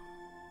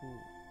ooh,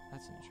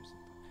 that's an interesting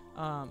thing.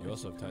 You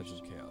also have Tides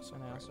of Chaos.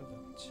 And I also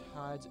have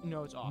Tides.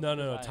 No, it's off.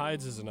 No.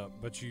 Tides isn't up,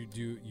 but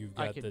you've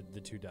got the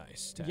 2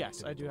 dice.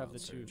 Yes, I do have the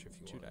two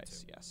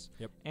dice. Yes.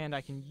 Yep. And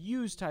I can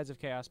use Tides of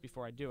Chaos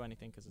before I do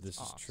anything because it's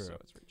off. This is true. So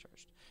it's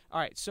recharged. All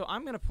right, so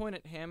I'm going to point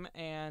at him,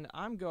 and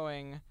I'm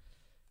going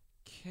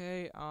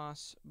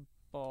Chaos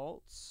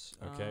Bolts.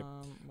 Okay.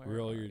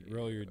 Roll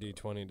your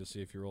d20 to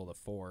see if you rolled a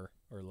 4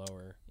 or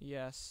lower.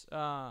 Yes.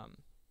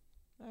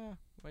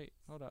 Wait,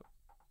 hold up.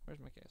 Where's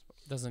my Chaos Bolt?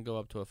 Doesn't go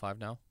up to a 5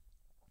 now?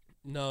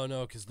 No,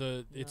 because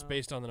it's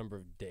based on the number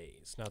of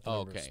days, not the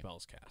number of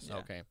spells cast. Yeah.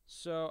 Okay.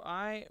 So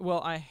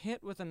I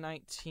hit with a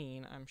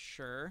 19, I'm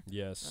sure.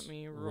 Yes. Let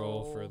me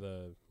roll for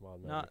the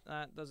wild magic.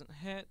 That doesn't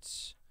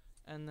hit,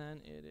 and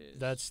then it is.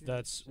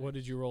 That's what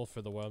did you roll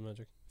for the wild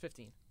magic?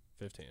 15.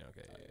 15.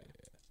 Okay.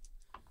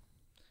 Yeah.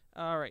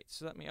 All right.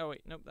 So let me. Oh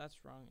wait, nope, that's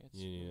wrong.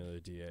 You need another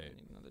D8. I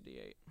need another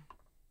D8.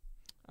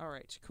 All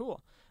right.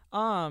 Cool.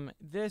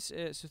 This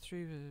is so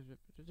 3.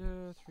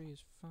 3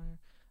 is fire.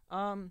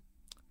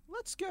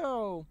 Let's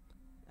go.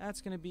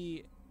 That's going to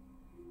be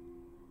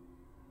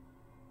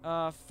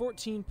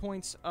 14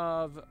 points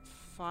of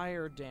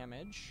fire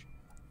damage.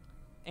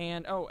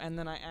 And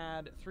then I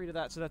add 3 to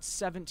that, so that's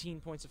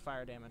 17 points of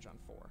fire damage on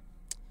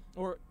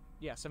 4.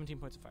 17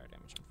 points of fire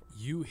damage on 4.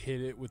 You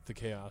hit it with the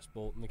Chaos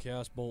Bolt, and the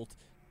Chaos Bolt,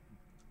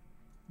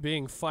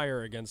 being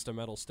fire against a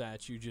metal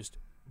statue, just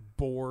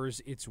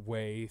bores its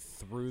way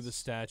through the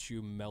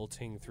statue,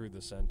 melting through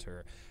the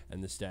center,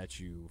 and the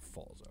statue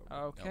falls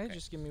over. Okay.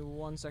 Just give me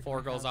 1 second.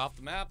 4 goes off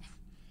the map.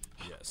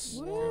 Yes.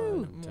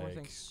 Woo! More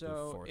things.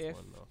 So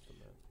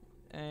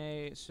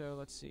so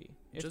let's see.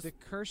 If the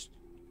cursed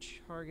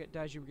target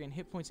dies, you regain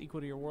hit points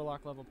equal to your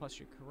warlock level plus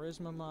your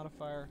charisma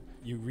modifier.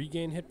 You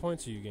regain hit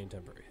points, or you gain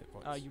temporary hit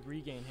points? You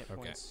regain hit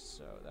points.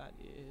 So that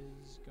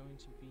is going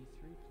to be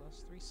 3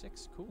 plus 3,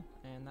 6. Cool.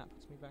 And that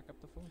puts me back up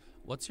to 4.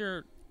 What's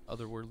your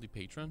otherworldly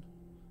patron?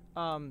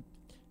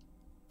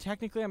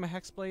 Technically I'm a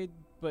Hexblade,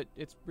 but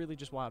it's really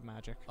just wild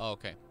magic. Oh,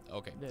 okay.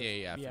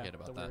 Yeah, forget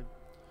about that.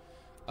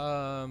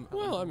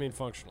 Well, I mean,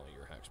 functionally,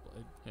 you're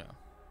Hexblade. Yeah.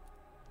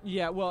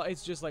 Yeah, well,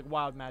 it's just like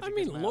wild magic. I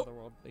mean, is my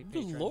otherworldly the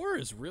patron. lore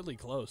is really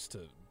close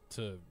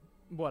to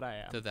what I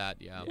am. To that,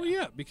 yeah. Well,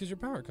 yeah, because your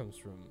power comes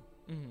from.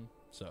 Mm-hmm.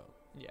 So.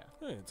 Yeah.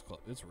 It's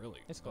close. It's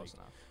really. It's close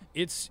enough.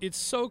 It's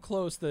so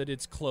close that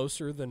it's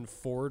closer than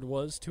Ford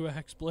was to a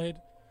Hexblade.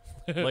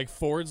 Like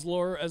Ford's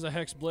lore as a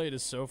Hexblade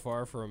is so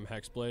far from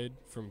Hexblade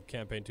from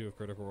Campaign 2 of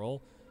Critical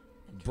Role.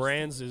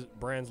 Bran's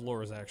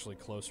lore is actually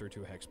closer to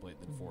Hexblade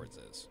than Ford's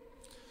is.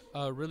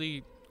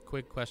 Really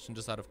quick question,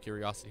 just out of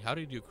curiosity: how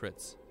do you do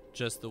crits?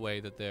 Just the way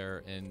that they're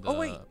in the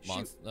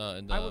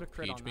in the I would have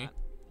crit on PHP?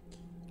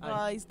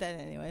 that. He's dead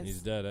anyways.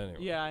 He's dead anyway.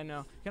 Yeah, I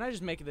know. Can I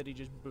just make it that he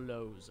just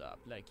blows up?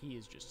 Like, he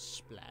is just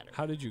splattered.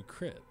 How did you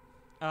crit?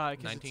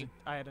 19.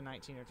 I had a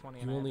 19 or 20.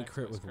 You and only I had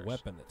crit with curse.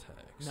 weapon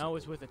attacks. No,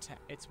 it's with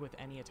It's with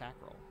any attack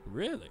roll.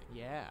 Really?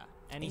 Yeah.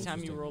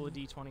 Anytime you roll a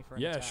d20 for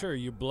an yeah, attack. sure.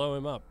 You blow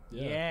him up.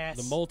 Yeah. Yes.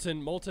 The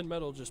molten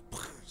metal just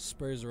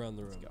sprays around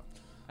the room.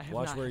 Let's go.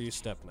 Watch where you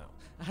step now.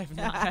 I have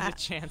not had a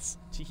chance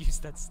to use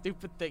that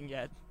stupid thing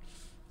yet.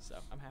 So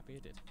I'm happy I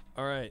did.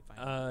 All right.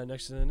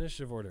 Next in the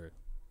initiative order,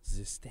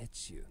 the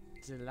statue.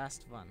 The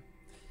last one.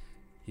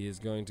 He is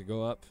going to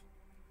go up.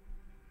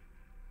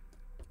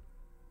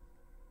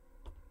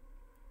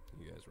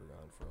 You guys were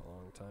gone for a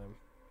long time.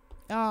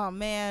 Oh,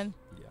 man.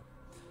 Yeah.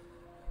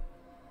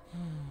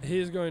 He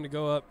is going to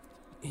go up.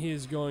 He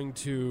is going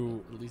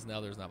to... At least now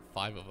there's not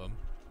 5 of them.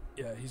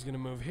 Yeah, he's going to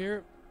move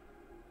here.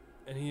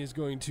 And he is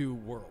going to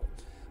whirl.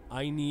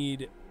 I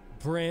need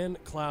Bran,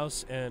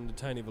 Klaus, and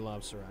Tiny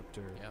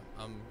Velociraptor. Yeah,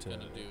 I'm going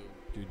to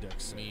do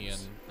dex me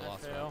saves.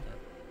 and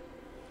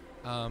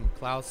Velociraptor.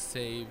 Klaus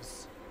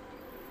saves,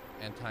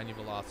 and Tiny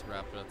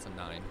Velociraptor, that's a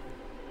 9.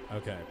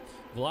 Okay.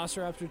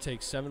 Velociraptor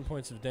takes 7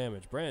 points of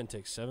damage. Bran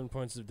takes 7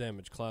 points of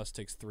damage. Klaus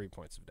takes 3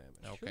 points of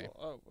damage. Okay. Cool.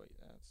 Oh wait,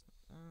 that's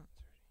 30.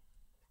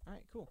 All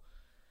right, cool.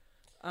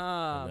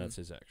 And that's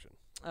his action.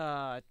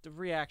 The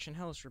reaction,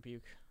 Hellish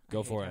Rebuke. I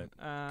Go hate for him. it.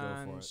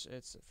 And Go for it.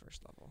 it's at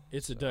first level.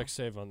 It's a so dex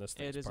save on this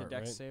thing's It is part, a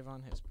dex right? save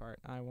on his part.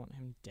 I want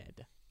him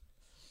dead.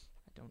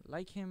 I don't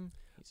like him.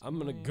 He's I'm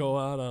going to annoying. go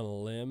out on a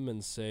limb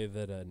and say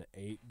that an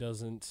 8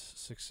 doesn't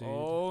succeed.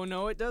 Oh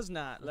no, it does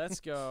not. Let's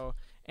go.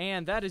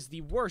 And that is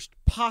the worst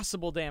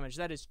possible damage.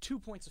 That is 2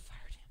 points of fire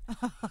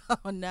damage.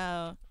 Oh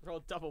no. Roll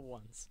double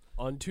ones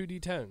On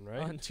 2d10, right?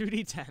 on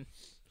 2d10.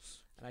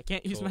 And I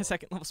can't use my Cool.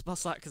 second level spell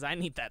slot because I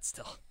need that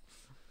still.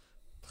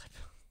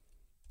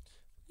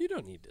 You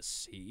don't need to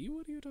see.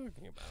 What are you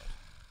talking about?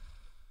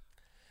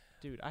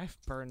 Dude, I've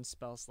burned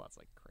spell slots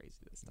like crazy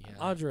this time.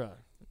 Yeah. Audra.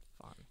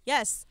 Fun.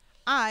 Yes,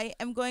 I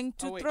am going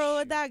to Oh, wait, throw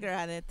a shoot. dagger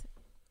at it.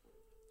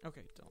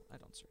 Okay, I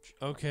don't search.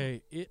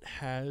 Okay, it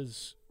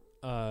has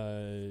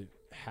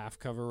half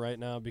cover right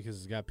now because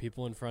it's got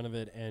people in front of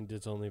it and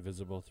it's only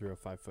visible through a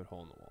 5-foot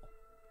hole in the wall.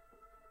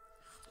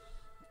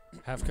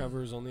 Half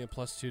cover is only a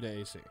 +2 to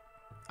AC.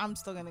 I'm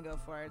still gonna go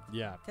for it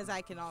Yeah. because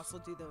I can also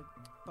do the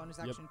bonus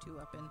Yep. action 2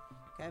 weapon.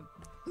 Okay.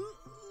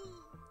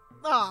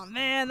 Oh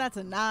man, that's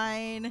a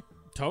 9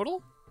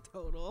 Total?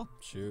 total.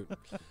 Shoot.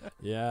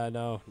 Yeah,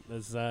 no.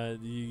 That's,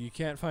 you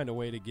can't find a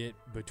way to get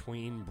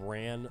between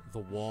Bran, the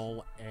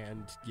wall,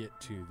 and get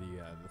to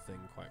the thing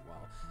quite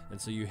well.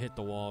 And so you hit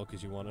the wall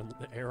because you want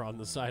to err on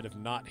the side of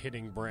not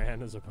hitting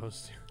Bran as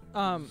opposed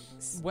to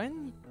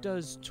When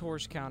does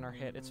Tor's counter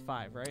hit? It's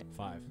 5, right?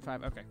 5.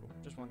 5. Okay, cool.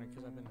 Just wondering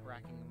because I've been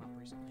racking them up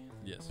recently.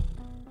 Yes.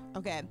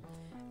 Okay.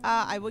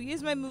 I will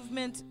use my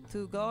movement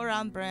to go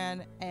around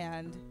Bran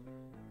and.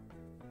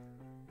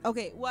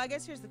 Okay. Well, I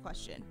guess here's the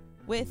question.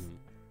 With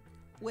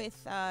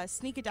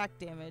sneak attack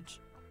damage,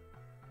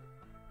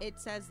 it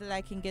says that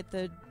I can get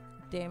the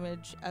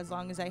damage as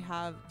long as I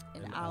have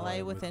an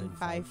ally within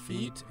 5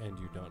 feet. and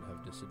you don't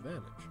have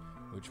disadvantage,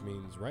 which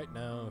means right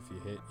now if you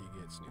hit,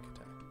 you get sneak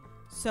attack.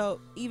 So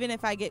even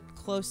if I get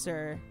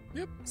closer.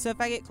 Yep. So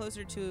if I get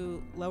closer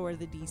to lower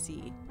the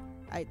DC,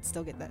 I'd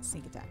still get that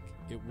sneak attack.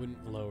 It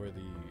wouldn't lower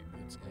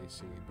its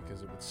AC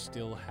because it would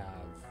still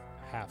have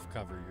half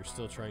cover. You're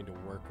still trying to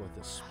work with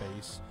a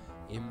space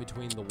in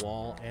between the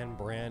wall and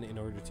Bran in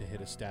order to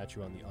hit a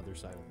statue on the other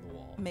side of the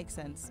wall. Makes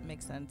sense.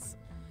 Makes sense.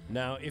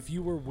 Now, if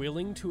you were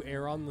willing to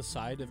err on the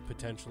side of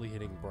potentially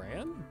hitting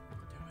Bran,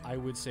 I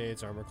would say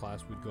its armor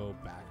class would go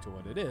back to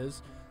what it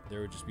is.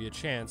 There would just be a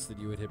chance that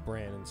you would hit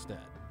Bran instead.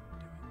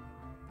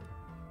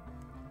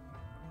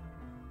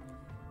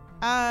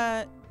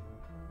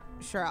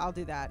 Sure, I'll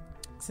do that.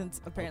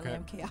 Since apparently Okay.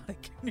 I'm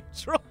chaotic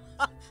neutral.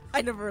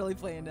 I never really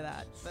play into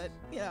that. But,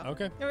 you know.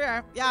 Okay. Here we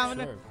are. Yeah, I'm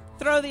going to Sure.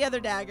 throw the other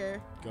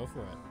dagger. Go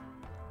for it.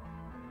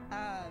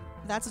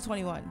 That's a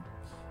 21.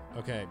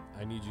 Okay,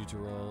 I need you to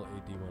roll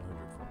a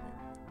D100 for me.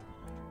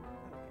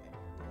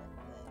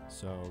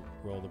 So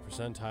roll the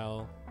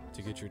percentile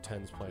to get your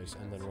tens place,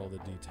 and then roll the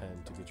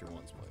D10 to get your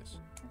ones place.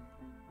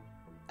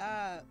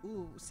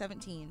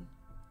 17.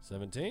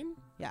 17?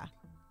 Yeah.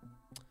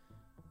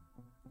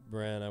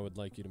 Bran, I would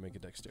like you to make a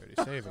dexterity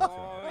saving throw.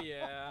 Oh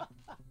yeah.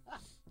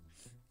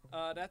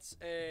 That's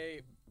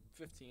a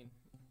 15.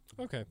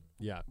 Okay,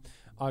 yeah.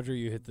 Audrey,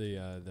 you hit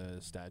the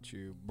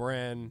statue.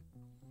 Bran,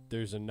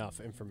 there's enough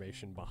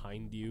information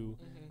behind you.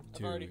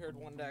 I've already heard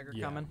one dagger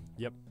Yeah. coming.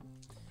 Yep.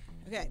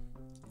 Okay.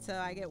 So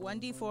I get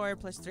 1d4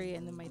 plus 3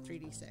 and then my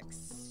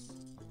 3d6.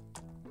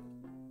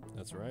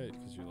 That's right,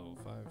 because you're level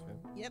 5.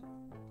 Yeah. Yep.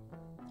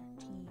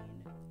 13.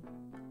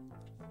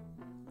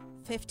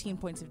 15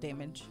 points of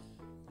damage.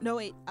 No,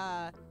 wait.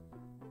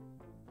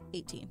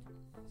 18.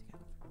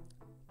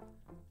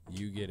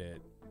 You get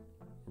it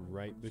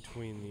right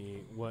between the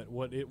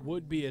what it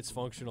would be its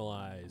functional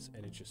eyes,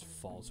 and it just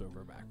falls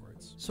over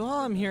backwards. So all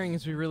I'm hearing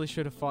is we really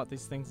should have fought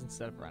these things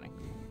instead of running.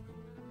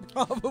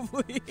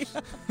 Probably.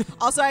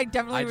 Also, I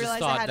definitely I just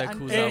realized I thought had that to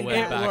Kuza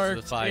went back to the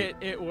worked. fight.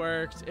 It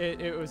worked.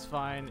 It was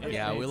fine. It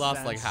Yeah, we made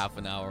lost like sense. half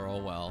an hour.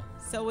 Oh well.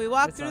 So we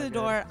walk It's through all the good.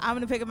 door. I'm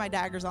going to pick up my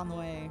daggers on the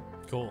way.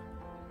 Cool.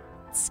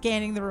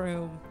 Scanning the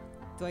room.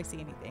 Do I see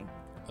anything?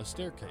 A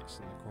staircase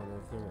in the corner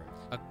of the room.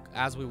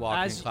 As we walk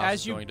As- in, Klaus as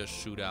is you- going to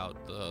shoot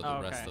out the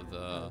Oh, rest okay. of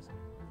the.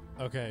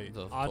 Okay,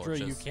 The Audra,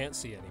 you torches. can't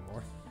see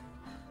anymore.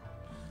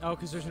 Oh,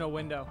 because there's no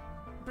window.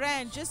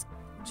 Bran, just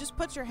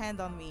put your hand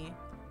on me.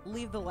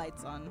 Leave the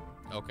lights on.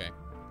 Okay.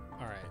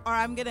 All right. Or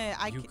I'm going to...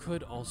 You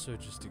could also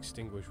just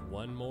extinguish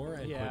one more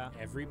and Yeah. put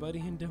everybody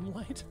in dim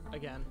light.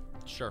 Again.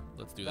 Sure.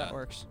 Let's do That that.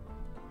 works.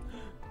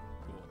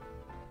 Cool.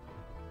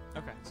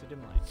 Okay, so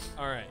dim light.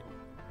 All right.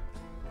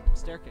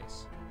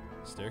 Staircase.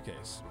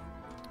 Staircase.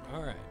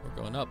 All right. We're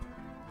going up.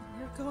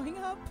 You're going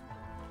up?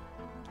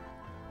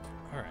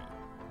 All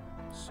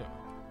right. So,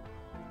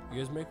 you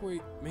guys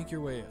make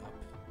your way up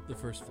the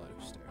first flight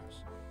of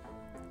stairs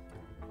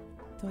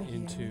Do I hear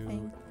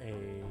into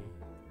anything?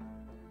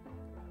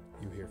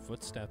 You hear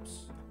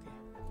footsteps.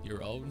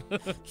 Your own.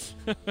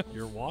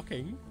 You're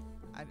walking.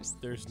 I just...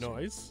 There's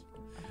noise.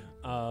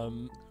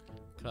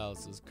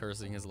 Klaus is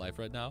cursing his life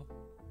right now.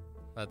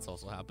 That's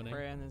also happening.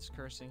 Bran is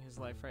cursing his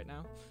life right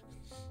now.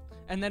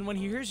 And then when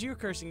he hears you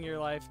cursing your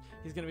life,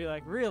 he's going to be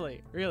like,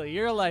 really,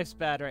 your life's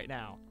bad right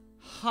now.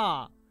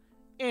 Huh.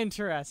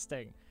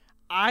 Interesting.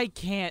 I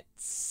can't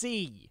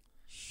see.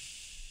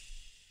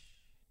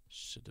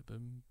 Should have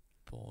been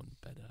born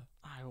better.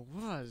 I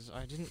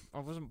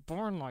wasn't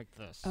born like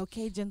this.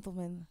 Okay,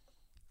 gentlemen.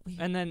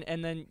 And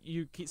then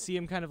you see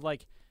him kind of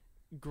like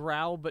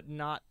growl, but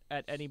not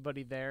at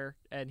anybody there.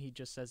 And he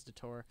just says to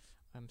Tor,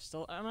 I'm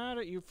mad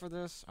at you for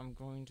this. I'm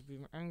going to be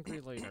angry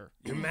later.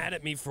 You're mad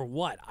at me for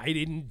what? I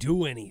didn't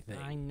do anything.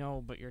 I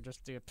know, but you're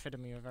just the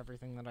epitome of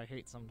everything that I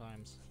hate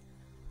sometimes.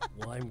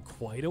 Well, I'm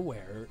quite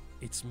aware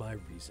it's my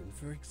reason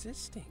for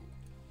existing.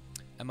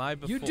 Am I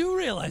before? You do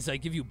realize I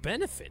give you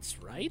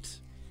benefits, right?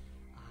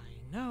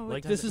 I know.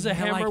 Like, this is a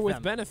hammer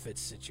with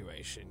benefits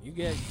situation. You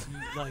get,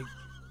 like...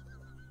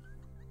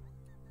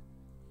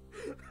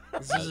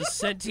 This is a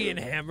sentient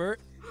hammer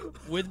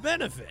with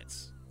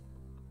benefits.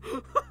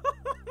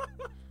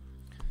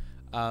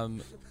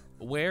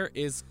 Where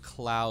is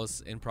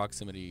Klaus in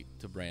proximity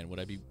to Bran? Would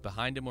I be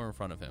behind him or in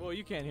front of him? Well,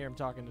 you can't hear him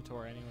talking to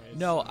Tor anyways.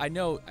 No, I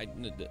know. I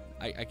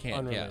can't.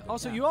 Unrelated. Yeah.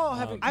 Also, you all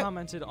haven't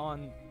commented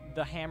on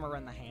the hammer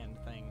and the hand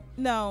thing.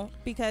 No,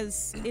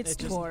 because it's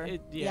Tor.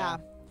 Yeah.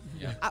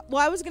 Yeah.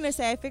 Well, I was going to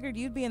say, I figured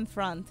you'd be in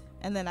front,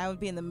 and then I would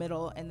be in the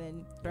middle, and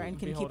then Bran You'd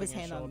can be keep his holding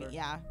his hand on me. shoulder.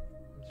 Yeah.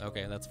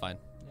 Okay, that's fine.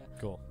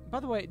 Cool. By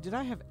the way, did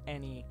I have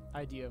any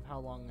idea of how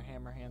long the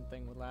hammer hand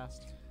thing would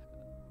last?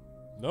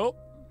 Nope.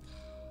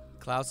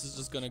 Klaus is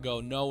just gonna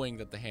go, knowing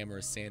that the hammer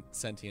is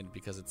sentient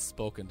because it's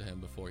spoken to him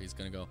before. He's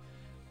gonna go,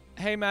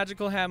 "Hey,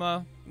 magical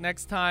hammer,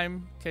 next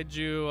time, could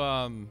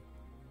you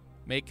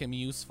make him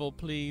useful,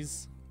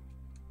 please?"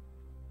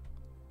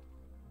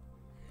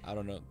 I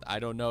don't know. I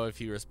don't know if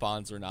he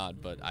responds or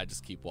not, but I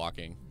just keep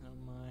walking. Oh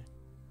my.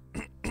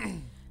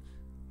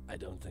 I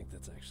don't think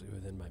that's actually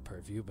within my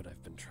purview, but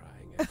I've been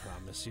trying, I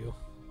promise you.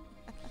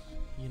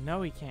 You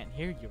know he can't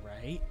hear you,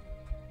 right?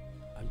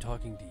 I'm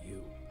talking to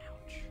you.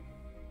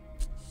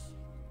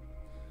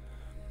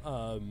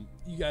 Ouch.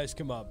 You guys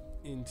come up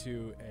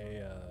into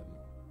a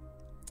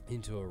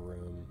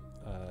room,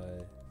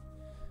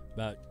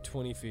 about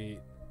 20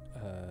 feet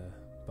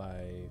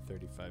by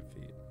 35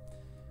 feet.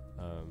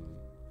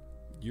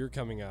 You're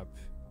coming up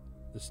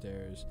the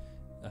stairs.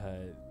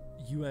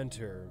 You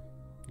enter,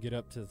 get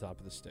up to the top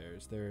of the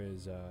stairs. There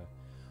is,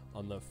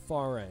 on the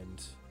far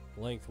end,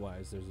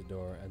 lengthwise, there's a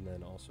door, and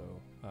then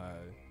also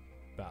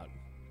about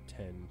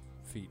 10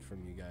 feet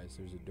from you guys,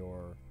 there's a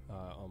door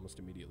almost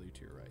immediately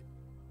to your right.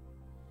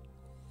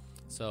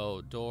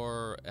 So,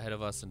 door ahead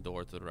of us and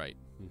door to the right.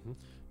 Mm-hmm.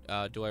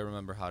 Do I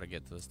remember how to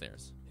get to the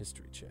stairs?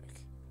 History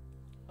check.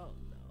 Oh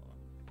no.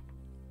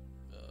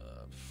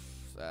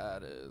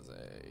 That is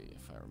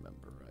if I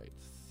remember right,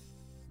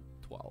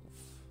 12.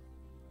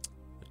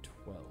 A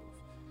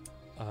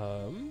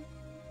 12.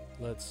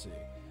 Let's see.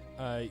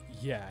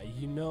 Yeah,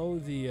 you know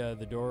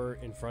the door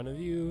in front of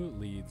you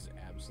leads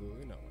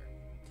absolutely nowhere.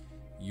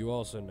 You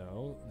also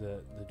know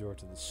that the door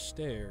to the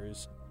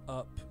stairs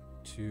up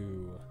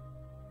to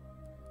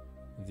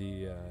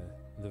the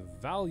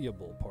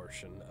valuable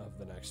portion of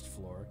the next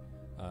floor,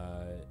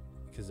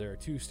 because there are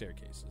two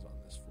staircases on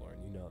this floor,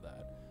 and you know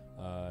that,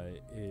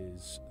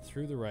 is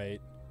through the right,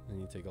 then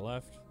you take a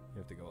left, you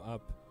have to go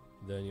up,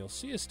 then you'll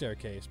see a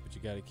staircase, but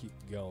you got to keep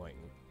going,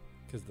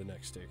 because the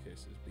next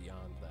staircase is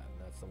beyond that, and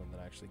that's the one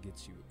that actually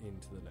gets you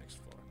into the next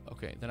floor.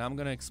 Okay, then I'm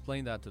going to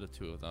explain that to the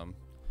two of them.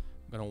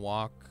 I'm going to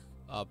walk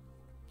up,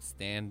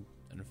 stand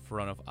in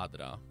front of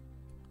Adra,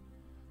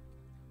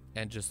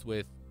 and just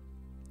with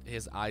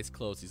his eyes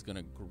closed, he's going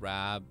to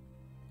grab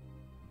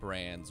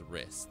Bran's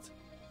wrist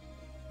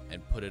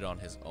and put it on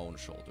his own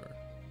shoulder.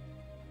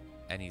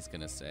 And he's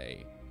going to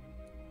say,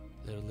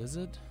 "Little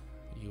lizard,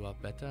 you are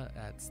better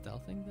at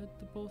stealthing than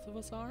the both of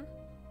us are.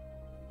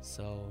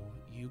 So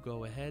you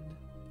go ahead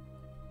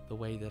the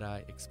way that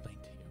I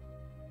explained to you.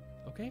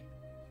 Okay?"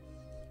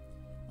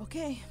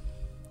 Okay.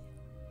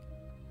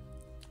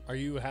 Are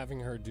you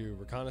having her do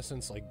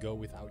reconnaissance, like go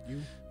without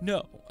you?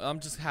 No, I'm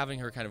just having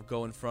her kind of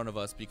go in front of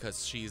us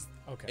because she's.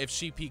 Okay. If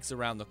she peeks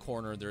around the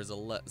corner, there's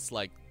less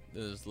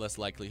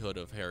likelihood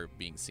of her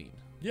being seen.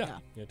 Yeah,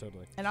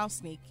 totally. And I'll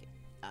sneak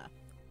a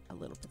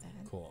little bit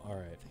ahead. Cool. All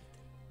right.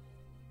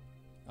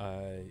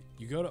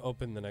 You go to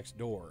open the next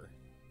door.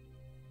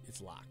 It's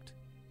locked.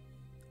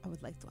 I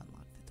would like to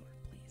unlock the door,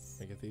 please.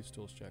 Make a thieves'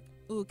 tools check.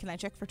 Ooh, can I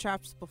check for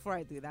traps before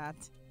I do that?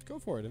 Go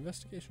for it.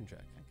 Investigation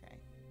check. Okay.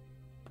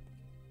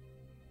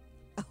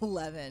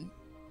 11.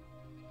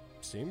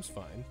 Seems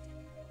fine.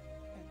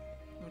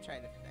 I'm gonna try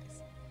a different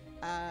dice.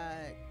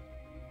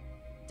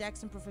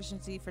 Dex and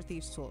proficiency for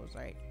thieves' tools,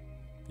 right?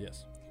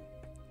 Yes.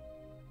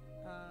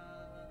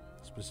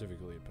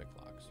 Specifically at pick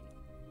locks.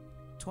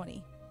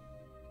 20.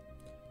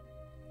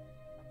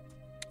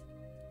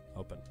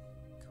 Open.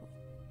 Cool.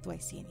 Do I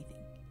see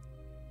anything?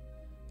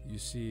 You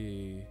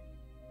see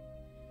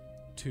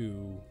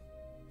two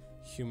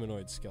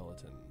humanoid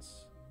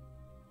skeletons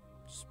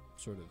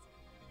sort of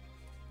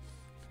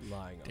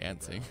lying on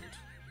Dancing. the ground.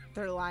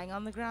 They're lying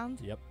on the ground?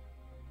 Yep.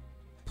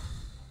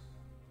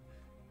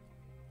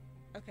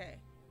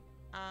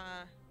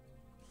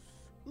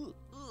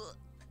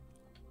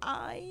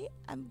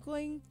 I'm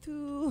going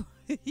to.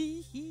 Do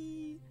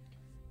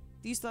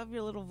you still have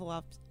your little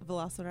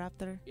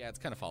velociraptor? Yeah, it's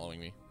kind of following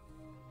me.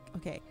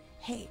 Okay.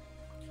 Hey.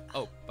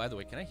 Oh, by the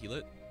way, can I heal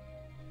it?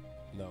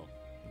 No,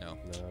 No.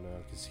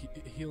 because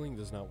healing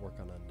does not work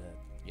on undead.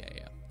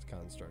 Yeah. It's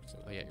constructs.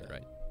 Oh, yeah, you're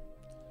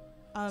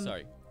right.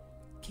 Sorry.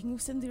 Can you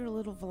send your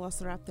little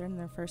velociraptor in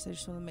there first? I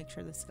just want to make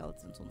sure the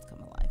skeletons won't come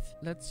alive.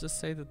 Let's just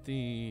say that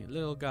the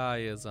little guy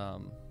is,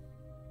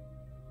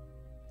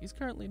 he's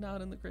currently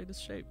not in the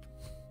greatest shape.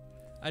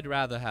 I'd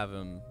rather have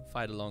him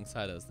fight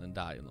alongside us than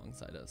die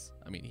alongside us.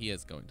 I mean, he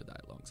is going to die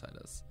alongside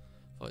us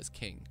for his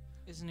king.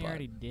 Isn't he But-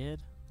 already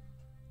dead?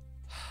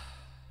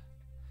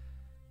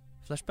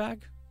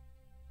 Fleshbag,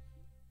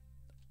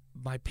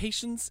 my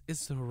patience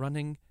is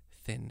running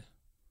thin.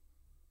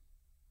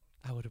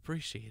 I would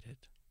appreciate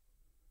it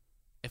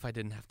if I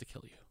didn't have to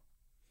kill you.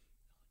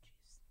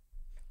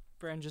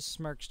 Bran just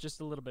smirks just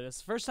a little bit. It's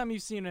the first time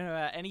you've seen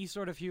any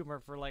sort of humor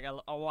for like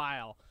a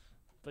while,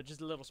 but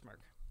just a little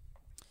smirk.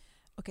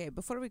 Okay,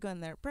 before we go in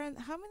there, Brent,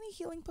 how many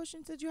healing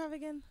potions did you have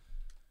again?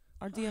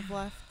 Or do you have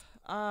left?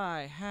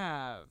 I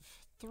have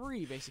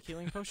 3 basic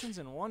healing potions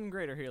and 1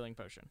 greater healing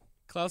potion.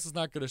 Klaus is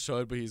not going to show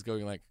it, but he's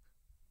going like,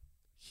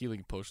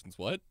 healing potions,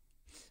 what?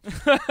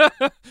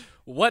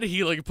 What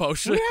healing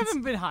potions? We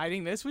haven't been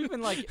hiding this. We've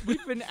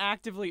been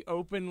actively,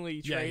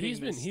 openly trading he's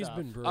this been stuff.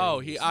 brewing.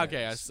 Oh, these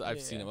okay, things.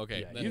 I've seen him.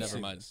 Okay, then you've never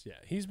seen mind. this. Yeah,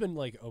 he's been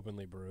like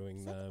openly brewing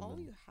Is that them. all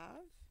and- you have?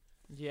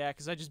 Yeah,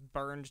 because I just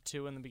burned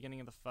 2 in the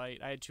beginning of the fight.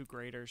 I had 2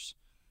 graders,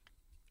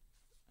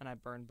 and I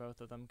burned both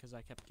of them because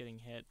I kept getting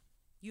hit.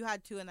 You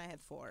had 2 and I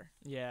had 4.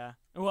 Yeah.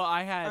 Well,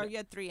 I Or had you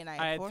had 3 and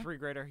I I had 4? had 3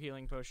 greater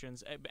healing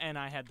potions, and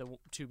I had the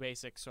 2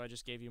 basics, so I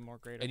just gave you more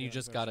greater. And you healing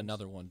just got potions.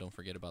 another one. Don't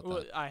forget about Well,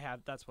 that. I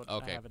have. That's what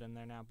Okay. I have it in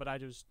there now. But I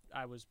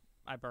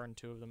burned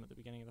 2 of them at the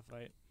beginning of the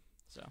fight.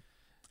 So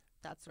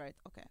That's right.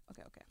 Okay.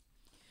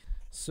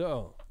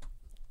 So,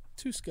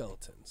 2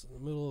 skeletons in the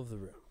middle of the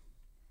room.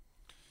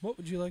 What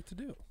would you like to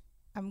do?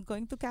 I'm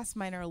going to cast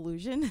Minor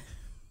Illusion.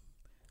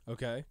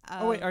 Okay.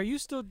 oh wait, are you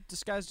still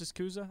disguised as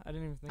Kuza? I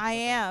didn't even think. I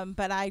about that. am,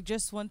 but I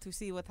just want to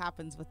see what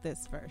happens with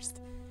this first.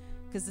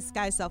 Because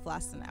disguise self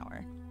lasts an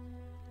hour.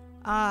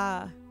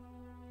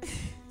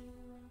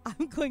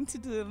 I'm going to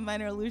do a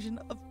Minor Illusion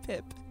of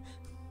Pip.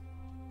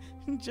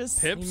 Just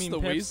Pips You mean the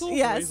Pips? weasel?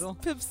 Yes, Weasel?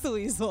 Pip's the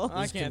weasel.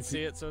 I This can't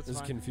see it, so it's It's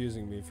fine.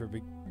 confusing me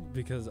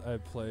because I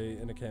play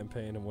in a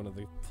campaign and one of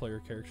the player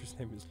characters'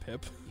 name is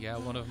Pip. Yeah,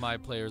 one of my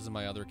players in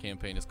my other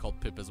campaign is called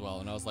Pip as well,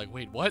 and I was like,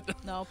 wait,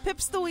 what? No,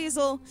 Pip's the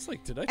weasel. It's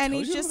like, did I And tell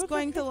he's you just about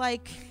going that? to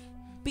like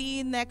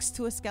be next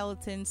to a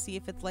skeleton, see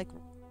if it like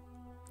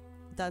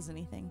does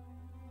anything.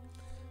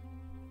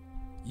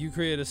 You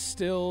create a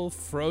still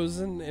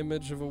frozen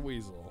image of a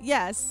weasel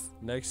Yes.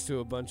 next to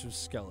a bunch of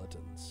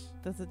skeletons.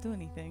 Does it do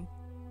anything?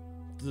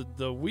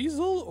 The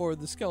weasel or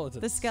the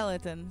skeletons? The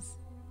skeletons.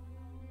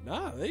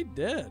 Nah, they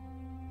did.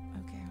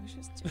 Okay, I was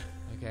just.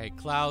 Okay,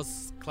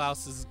 Klaus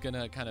is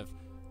gonna kind of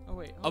Oh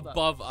wait, hold up.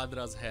 above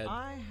Adra's head,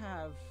 I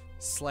have.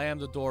 slam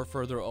the door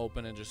further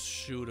open, and just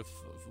shoot a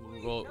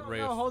ray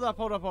No, of. hold up.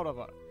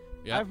 I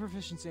Yeah. have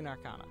proficiency in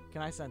Arcana.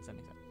 Can I sense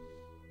anything?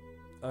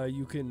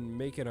 You can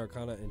make an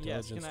Arcana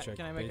Yes. intelligence check.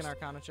 Can I make an based-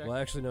 Arcana check? Well,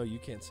 actually, no, you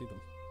can't see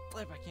them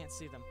Flip, I can't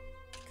see them.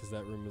 because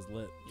that room is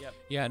lit. Yep.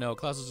 Yeah, no,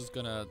 Klaus is just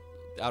gonna,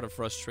 out of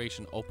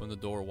frustration, open the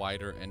door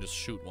wider and just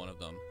shoot one of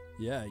them.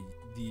 Yeah,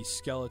 the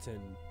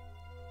skeleton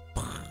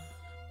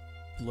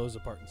blows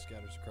apart and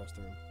scatters across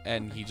the room.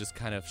 And he just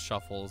kind of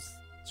shuffles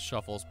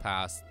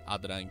past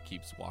Adra and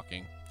keeps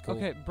walking. Cool.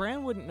 Okay,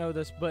 Bran wouldn't know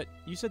this, but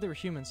you said they were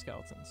human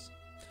skeletons.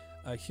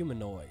 A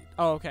humanoid.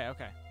 Oh, okay.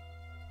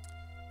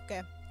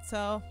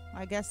 So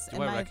I guess.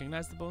 Do I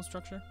recognize the bone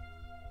structure?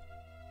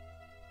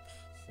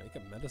 Make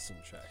a medicine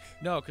check.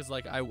 No, because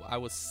like I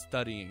was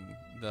studying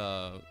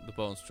the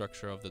bone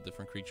structure of the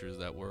different creatures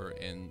that were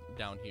in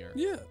down here.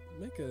 Yeah,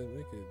 make a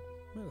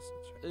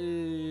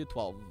medicine check.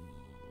 12.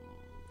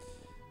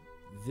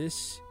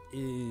 This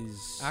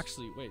is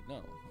Actually, wait,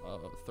 no,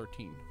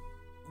 13.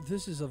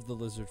 This is of the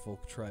lizard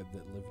folk tribe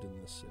that lived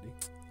in this city.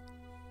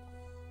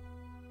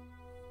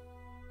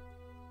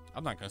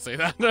 I'm not gonna say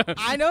that.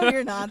 I know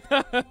you're not.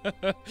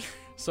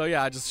 So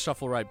yeah, I just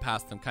shuffle right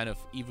past them, kind of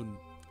even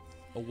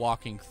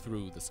walking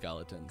through the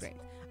skeletons. Great.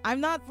 I'm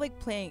not like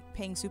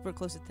paying super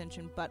close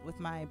attention, but with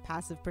my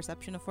passive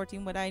perception of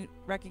 14, would I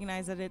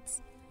recognize that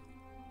it's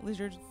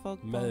lizard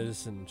folk? bone?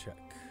 Medicine check.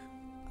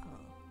 Oh.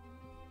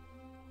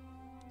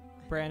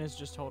 Bran is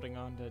just holding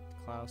on to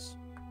Klaus.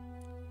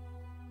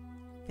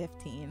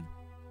 15.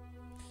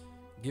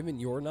 Given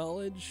your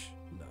knowledge,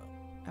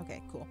 no.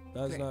 Okay, cool.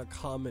 That's Great. not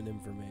common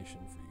information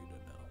for you to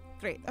know.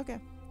 Great. Okay.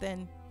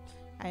 Then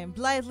I am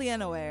blithely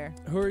unaware.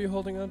 Who are you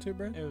holding on to,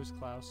 Brent? It was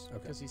Klaus Okay.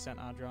 because he sent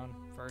Adron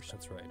first,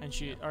 That's right. and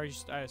she. Yeah. Are you?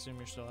 I assume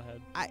you're still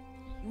ahead.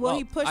 Well,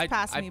 he pushed I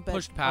past me, but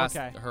pushed past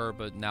Okay. her,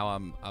 but now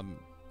I'm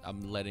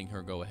letting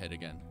her go ahead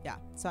again. yeah.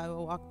 So I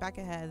will walk back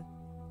ahead,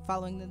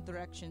 following the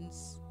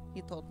directions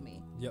he told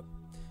me.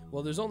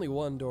 Well, there's only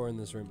one door in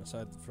this room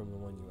aside from the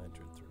one you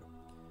entered through.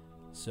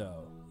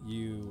 So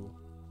you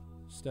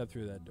step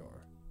through that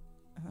door.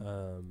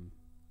 Uh-huh.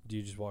 Do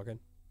you just walk in?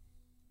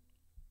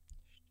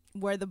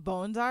 Where the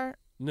bones are?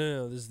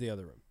 No, this is the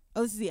other room.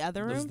 Oh, this is the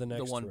other This is room? the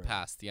next the one room.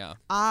 past, yeah.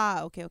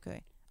 Ah,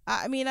 okay.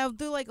 I mean, I'll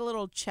do like a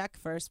little check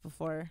first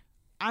before.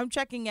 I'm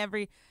checking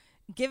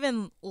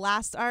given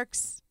last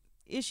arc's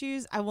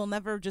issues, I will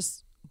never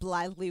just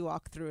blithely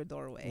walk through a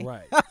doorway.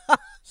 Right.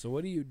 So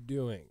what are you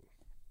doing?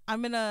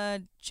 I'm going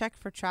to check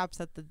for traps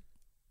at the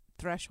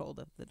threshold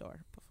of the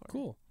door before.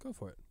 Cool. Go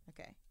for it.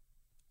 Okay.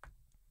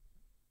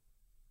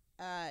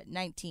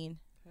 19.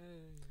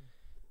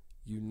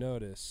 You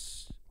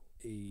notice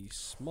a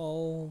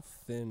small,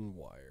 thin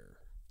wire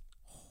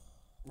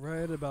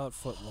right about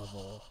foot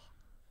level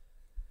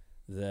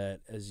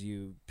that, as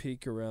you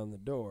peek around the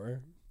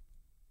door,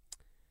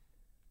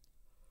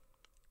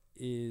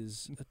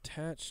 is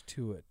attached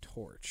to a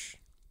torch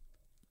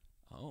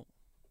Oh.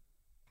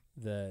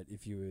 that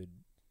if you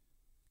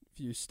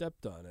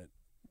stepped on it,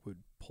 would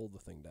pull the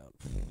thing down.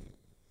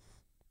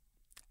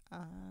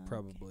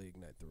 Probably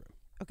ignite the room.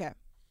 Okay.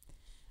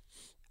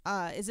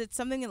 Is it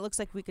something that looks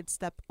like we could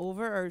step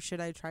over, or should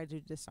I try to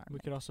disarm We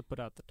it? could also put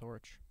out the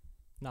torch.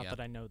 Not Yeah. that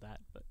I know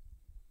that, but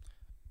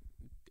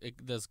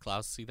Does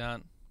Klaus see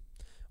that?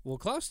 Well,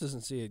 Klaus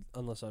doesn't see it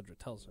unless Audra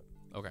tells him.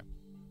 Okay.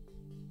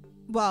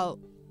 Well,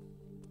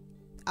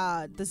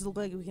 does it look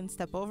like we can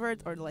step over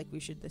it, or like we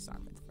should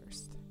disarm it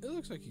first? It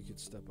looks like you could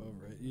step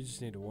over it. You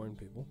just need to warn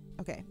people.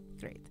 Okay,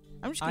 great.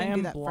 I'm just I gonna do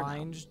am that for now.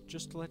 blind,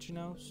 just to let you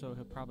know, so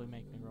he'll probably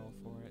make me roll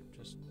for it,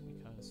 just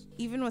because.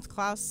 Even with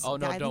Klaus. Oh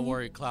no, guiding don't me?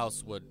 worry.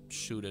 Klaus would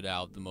shoot it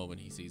out the moment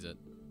he sees it.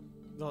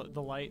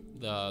 The light.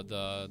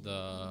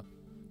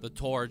 The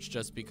torch,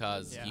 just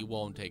because Yeah. he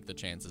won't take the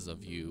chances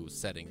of you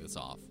setting this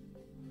off.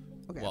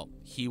 Okay, Well,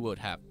 he would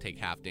take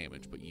half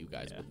damage, but you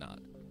guys Yeah. would not.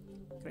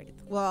 great.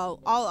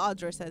 Well, all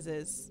Audra says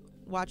is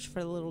watch for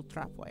the little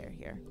trap wire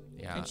here,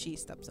 Yeah. and she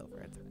steps over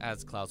it.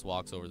 As Klaus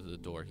walks over to the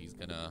door, he's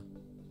gonna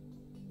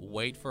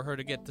wait for her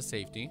to get to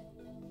safety,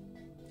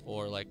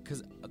 or like,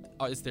 cause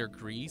is there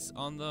grease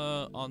on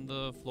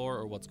the floor,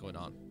 or what's going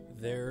on?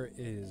 There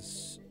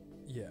is,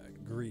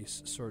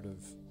 grease sort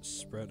of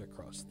spread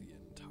across the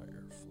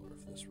entire floor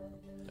of this room.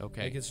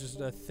 Okay. Like it's just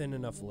a thin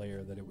enough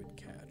layer that it would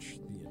catch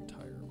the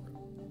entire room.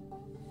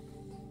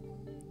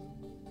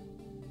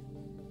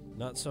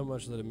 Not so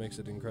much that it makes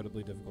it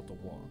incredibly difficult to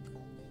walk.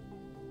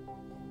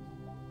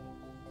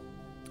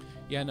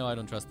 Yeah, no, I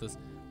don't trust this.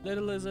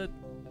 Little lizard.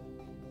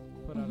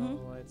 Put out all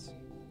the lights.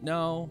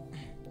 No,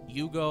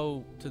 you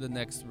go to the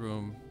next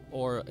room,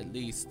 or at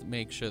least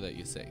make sure that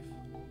you're safe.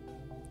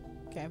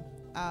 Okay.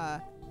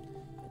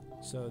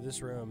 So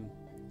this room,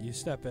 you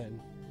step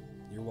in,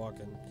 you're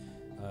walking,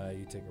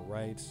 you take a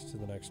right to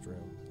the next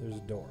room. There's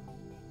a door.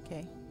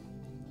 Okay.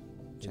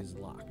 It is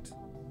locked.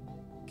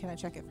 Can I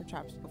check it for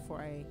traps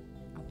before I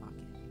unlock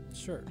it?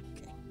 Sure.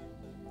 Okay.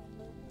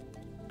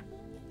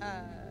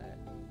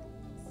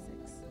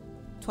 6.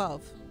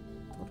 12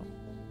 total.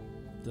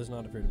 Does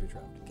not appear to be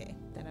trapped. Okay,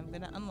 then I'm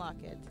gonna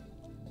unlock it.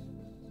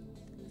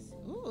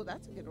 Ooh,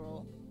 that's a good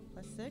roll.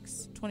 Plus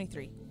 6,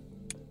 23.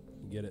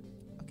 You get it.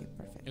 Okay,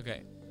 perfect.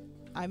 Okay.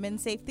 I'm in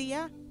safety,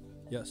 yeah?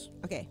 Yes.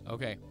 Okay.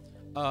 Okay.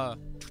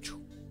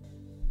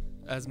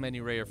 As many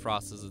ray of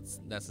frost as it's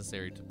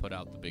necessary to put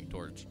out the big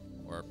torch,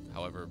 or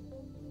however.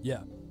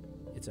 Yeah.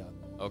 It's out.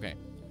 Okay.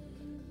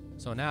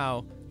 So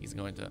now he's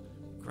going to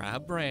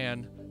grab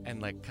Bran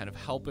and like kind of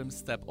help him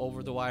step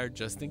over the wire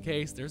just in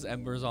case there's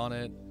embers on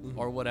it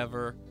or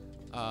whatever.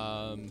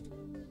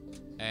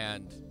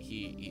 And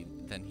he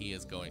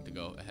is going to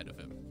go ahead of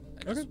him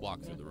and just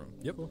walk through the room.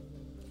 Yep.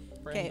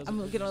 Okay,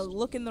 I'm gonna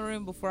look in the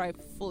room before I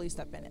fully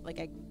step in it. Like,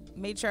 I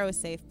made sure I was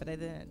safe, but I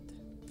didn't.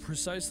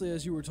 Precisely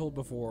as you were told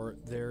before,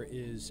 there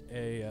is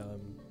a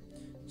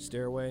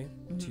stairway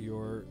to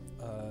your,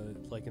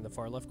 like in the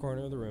far left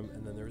corner of the room,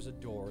 and then there's a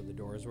door. The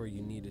door is where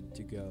you needed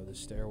to go. The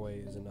stairway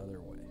is another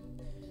way.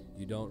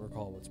 You don't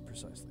recall what's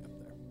precisely up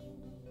there.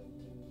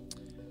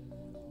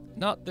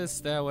 Not this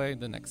stairway,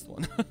 the next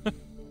one.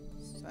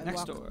 So I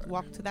Next door.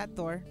 walk to that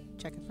door,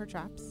 check it for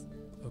traps.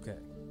 Okay.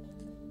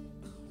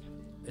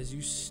 As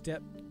you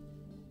step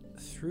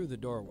through the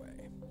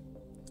doorway,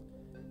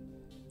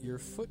 your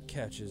foot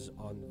catches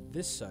on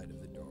this side of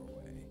the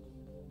doorway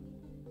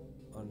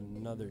on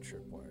another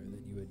tripwire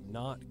that you had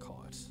not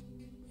caught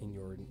in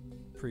your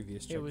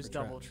previous check It was for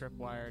double traps.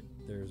 tripwired.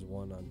 There's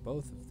one on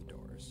both of the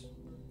doors.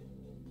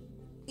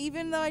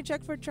 Even though I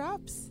checked for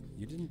traps.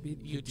 You didn't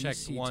beat the You checked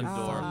DC one to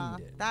door.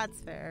 find it. That's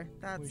fair.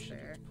 That's We should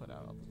fair. just put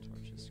out all the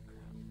torches.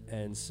 Crap.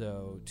 And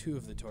so 2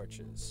 of the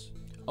torches.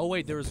 Oh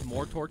wait, there was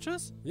more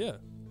torches? Yeah.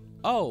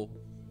 Oh,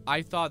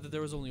 I thought that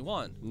there was only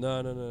one.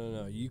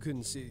 No. You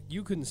couldn't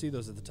see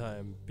those at the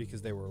time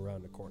because they were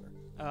around the corner.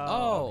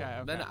 Oh,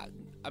 okay. then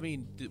I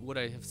mean, would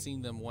I have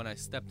seen them when I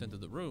stepped into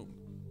the room?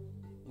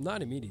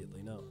 Not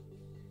immediately, no.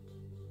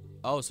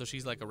 Oh, so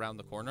she's like around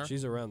the corner?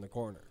 She's around the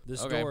corner.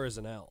 This Okay. door is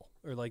an L,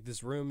 or like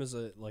this room is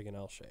like an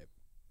L shape.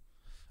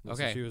 And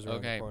so Okay. she was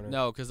around the corner.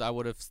 No, because I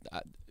would have.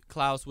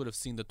 Klaus would have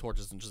seen the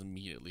torches and just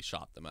immediately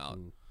shot them out.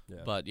 Yeah.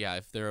 But yeah,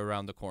 if they're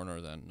around the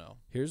corner, then no.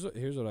 Here's what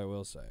I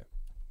will say.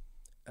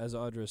 As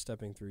Audra is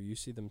stepping through, you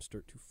see them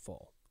start to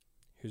fall.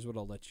 Here's what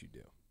I'll let you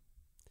do.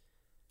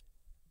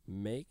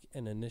 make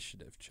an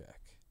initiative check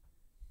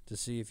to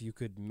see if you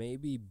could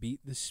maybe beat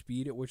the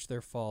speed at which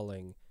they're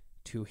falling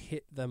to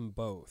hit them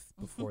both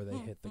before they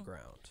hit the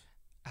ground.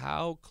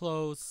 How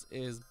close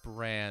is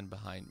Bran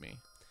behind me?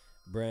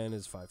 Bran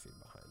is 5 feet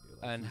behind you.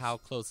 And how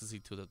close is he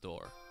to the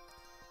door?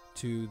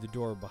 To the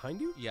door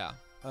behind you? Yeah.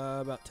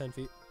 About 10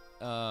 feet.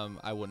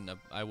 I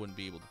wouldn't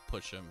be able to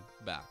push him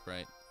back,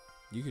 right?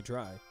 You could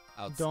try.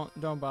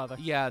 Don't bother.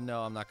 Yeah,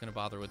 no, I'm not going to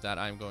bother with that.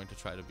 I'm going to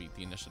try to beat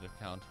the initiative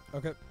count.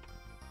 Okay.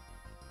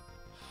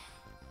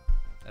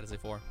 That is a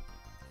 4.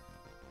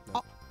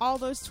 All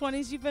those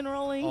 20s you've been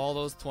rolling? All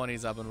those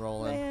 20s I've been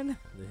rolling. Man.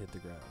 They hit the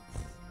ground.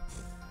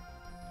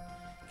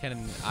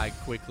 Can I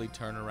quickly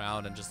turn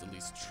around and just at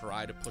least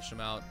try to push him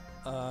out?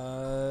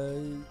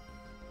 No.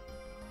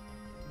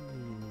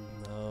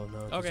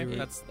 'Cause Okay, you were-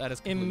 that is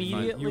completely fine.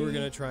 Immediately- You were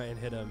going to try and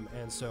hit him,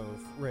 and so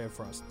Ray of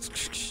Frost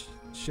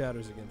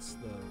shatters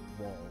against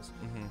the walls.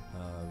 Mm-hmm.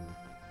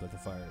 But the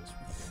fire is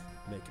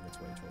making its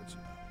way towards you.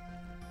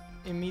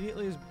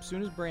 Immediately, as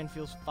soon as Bran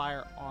feels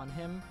fire on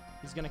him,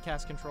 he's going to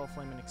cast Control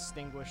Flame and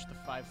extinguish the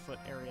 5-foot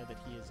area that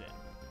he is in.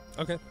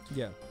 Okay.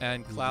 Yeah.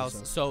 And You do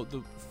Klaus, so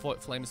the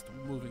flame is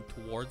moving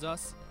towards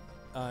us?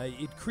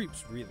 It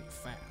creeps really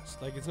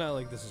fast. Like, it's not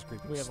like this is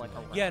creeping We have, like,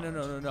 slow. a Yeah,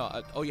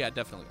 no. Oh, yeah,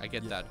 definitely. I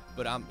get Yeah. that.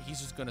 But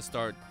he's just going to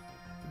start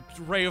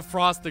ray of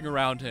frosting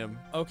around him.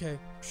 Okay,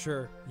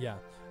 sure, yeah.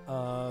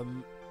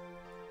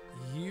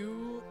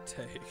 You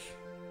take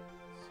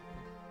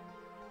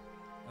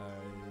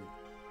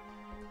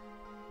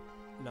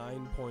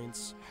 9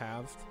 points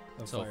halved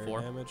of So fire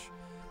 4. damage.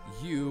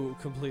 You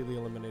completely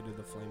eliminated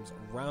the flames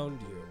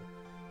around you,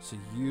 so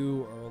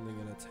you are only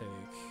going to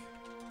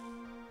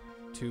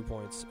take 2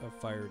 points of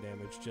fire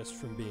damage just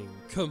from being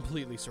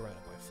completely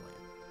surrounded by flame.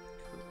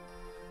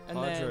 And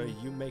Audra, then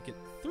you make it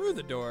through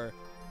the door,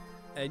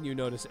 and you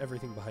notice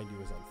everything behind you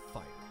is on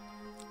fire.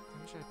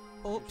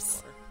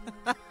 Oops.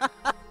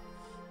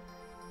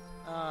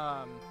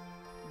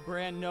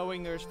 Bran,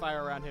 knowing there's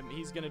fire around him,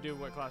 he's gonna do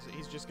what Klaus.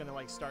 He's just gonna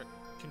start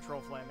control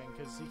flaming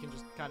because he can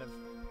just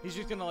he's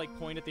just gonna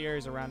point at the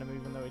areas around him,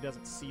 even though he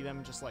doesn't see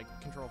them. Just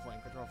control flame,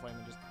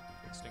 and just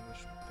extinguish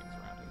things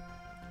around him.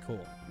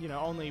 Cool.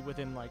 Only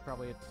within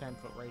probably a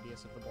 10-foot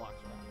radius of the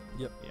blocks around him.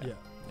 Yep. Yeah.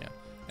 Yeah.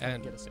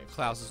 And Get a safe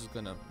Klaus is just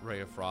going to ray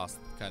of frost,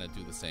 kind of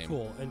do the same.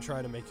 Cool. And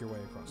try to make your way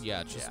across.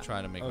 Yeah, just Yeah.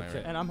 try to make my Okay.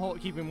 way. And I'm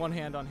keeping one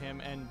hand on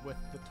him, and with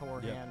the Tor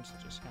Yep. hand,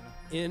 just kind of.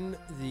 In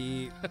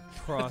the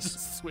process,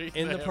 Just swing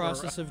in the hammer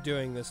process of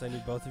doing this, I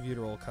need both of you to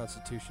roll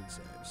Constitution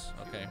saves.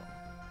 around. Okay.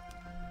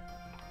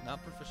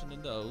 Not proficient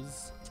in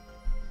those.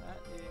 That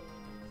is.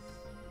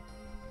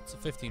 It's a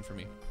 15 for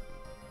me.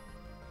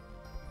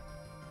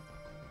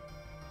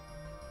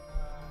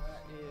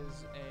 That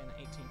is an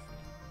 18 for me.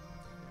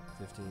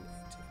 15,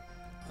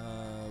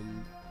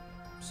 18.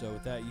 So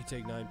with that, you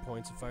take 9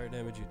 points of fire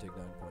damage. You take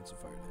 9 points of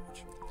fire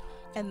damage.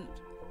 And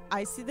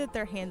I see that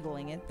they're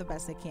handling it the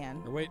best they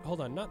can. Or wait, hold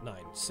on, not 9,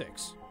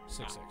 6.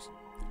 6.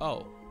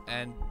 Oh,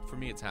 and for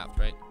me it's halved,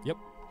 right? Yep.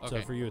 Okay.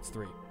 So for you, it's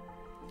 3.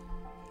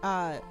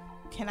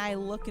 Can I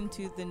look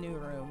into the new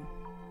room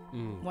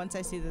Mm. once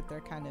I see that they're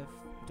kind of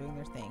doing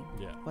their thing?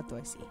 Yeah. What do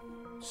I see?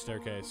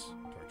 Staircase,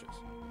 torches.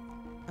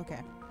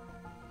 Okay.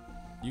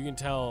 You can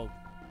tell,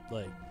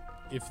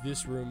 if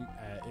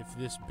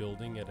this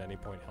building at any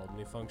point held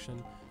any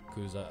function,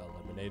 Kuza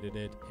eliminated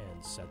it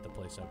and set the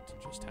place up to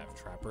just have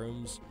trap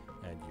rooms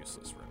and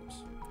useless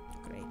rooms.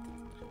 Great.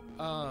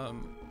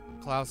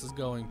 Klaus is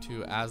going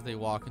to, as they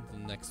walk into the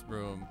next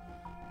room,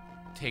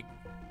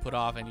 put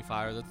off any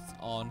fire that's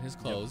on his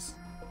clothes,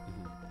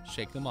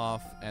 shake them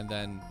off, and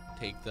then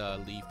take the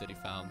leaf that he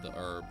found,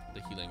 the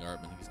healing herb,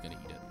 and he's gonna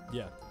eat it.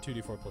 Yeah,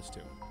 2d4 plus 2.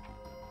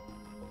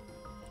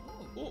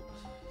 Oh,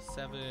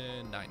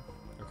 7, 9.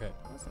 Okay,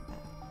 That wasn't bad.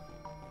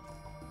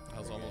 That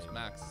was almost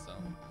max, so.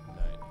 9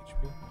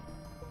 HP.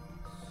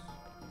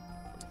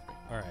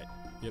 Alright,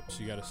 yep,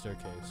 so you got a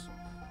staircase.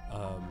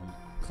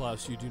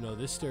 Klaus, you do know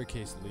this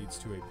staircase leads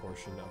to a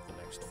portion of the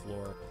next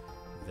floor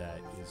that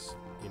is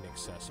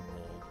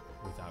inaccessible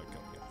without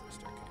going up the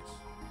staircase.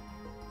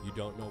 You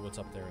don't know what's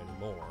up there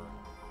anymore.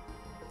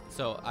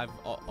 So I've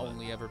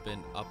only ever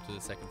been up to the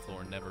second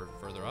floor, never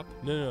further up.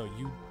 No,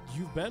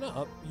 you've been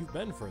up. You've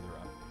been further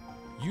up.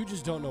 You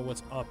just don't know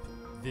what's up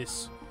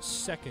this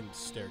second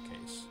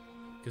staircase,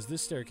 because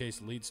this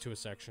staircase leads to a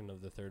section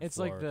of the third It's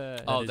floor. like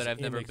the. Oh, is that I've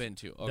never been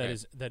to. Okay.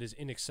 That is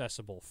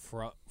inaccessible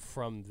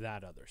from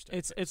that other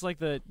staircase. It's like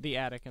the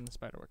attic in the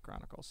Spiderwick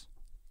Chronicles.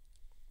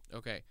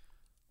 Okay.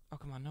 Oh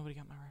come on, nobody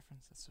got my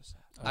reference. That's so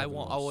sad. I don't know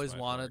always Spiderwick.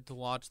 wanted to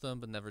watch them,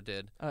 but never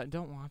did.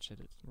 Don't watch it.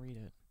 Read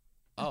it.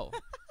 Oh,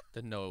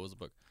 didn't know it was a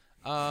book.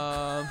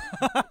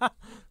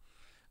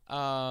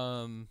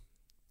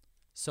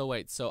 So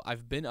wait, so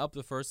I've been up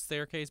the first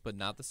staircase, but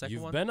not the 2nd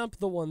You've one. been up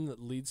the one that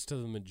leads to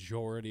the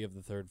majority of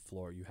the third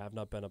floor. You have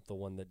not been up the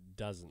one that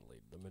doesn't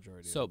lead to the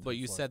majority. So, of the but third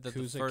you floor. said that the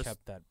Kuza first-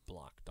 kept that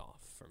blocked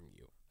off from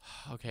you.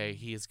 Okay,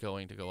 he is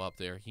going to go up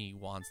there. He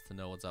wants to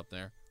know what's up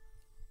there.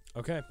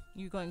 Okay.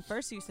 You going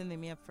first or you sending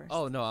me up first?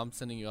 Oh no, I'm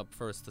sending you up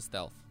first to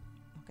stealth.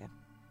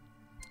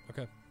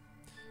 Okay.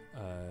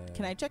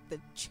 Can I check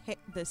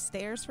the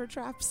stairs for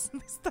traps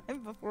this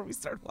time before we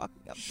start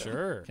walking up?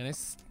 Sure.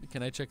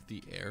 Can I check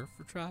the air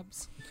for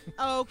traps?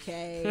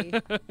 Okay.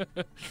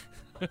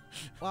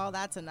 Well,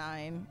 that's a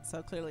 9,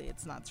 so clearly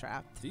it's not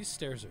trapped. These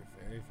stairs are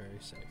very, very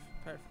safe.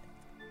 Perfect.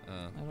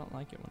 I don't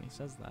like it when he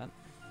says that.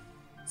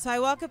 So I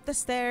walk up the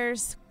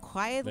stairs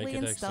quietly Make a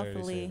and dexterity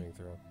stealthily. saving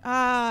throw.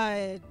 Darn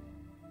it.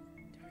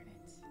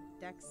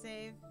 Dex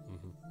save.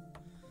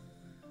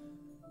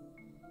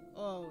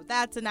 Oh,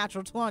 that's a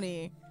natural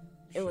 20.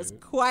 It was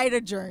Shoot. quite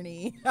a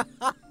journey,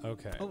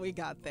 Okay. but we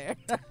got there.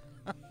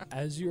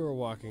 As you are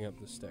walking up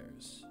the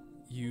stairs,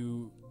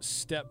 you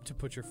step to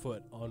put your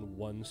foot on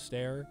one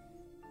stair,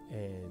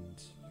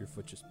 and your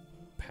foot just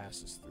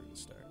passes through the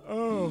stair.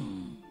 Oh.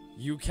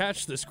 You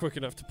catch this quick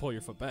enough to pull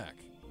your foot back,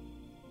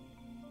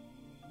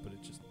 but it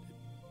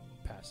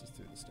passes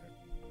through the stair.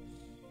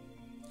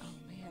 Oh,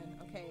 man.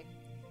 Okay.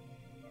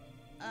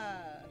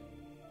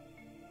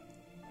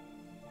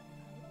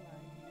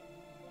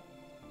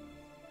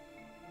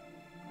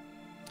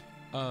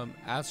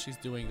 As she's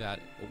doing that,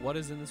 what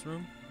is in this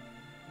room?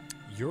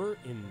 You're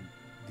in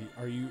the.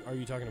 Are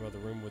you talking about the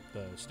room with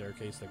the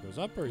staircase that goes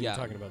up, or are Yeah. you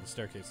talking about the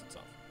staircase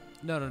itself?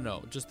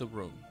 No, just the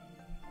room.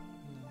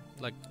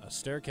 Like A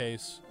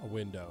staircase, a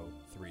window,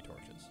 3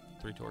 torches.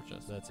 3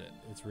 torches. That's it.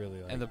 It's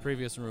really like. And the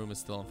previous room is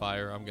still on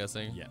fire, I'm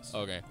guessing? Yes.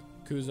 Okay.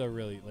 Kuza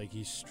really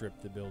he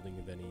stripped the building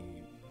of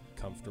any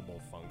comfortable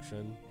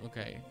function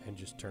Okay. and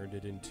just turned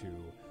it into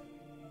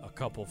a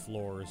couple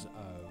floors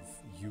of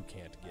you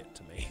can't get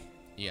to me.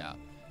 Yeah.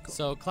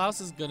 So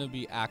Klaus is gonna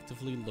be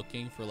actively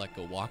looking for like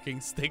a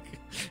walking stick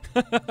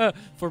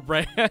for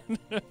Bran.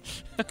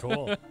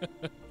 Cool.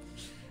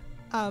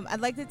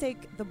 I'd like to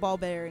take the ball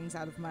bearings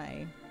out of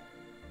my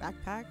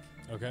backpack.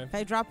 Okay. If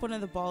I drop one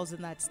of the balls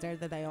in that stair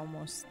that I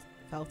almost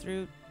fell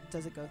through,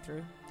 does it go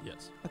through?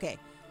 Yes. Okay.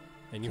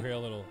 And you hear a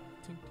little.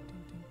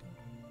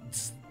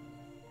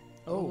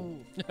 Oh.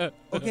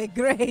 Okay,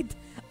 great.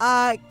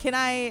 Can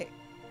I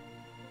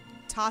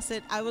toss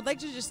it? I would like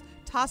to just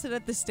toss it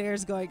at the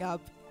stairs going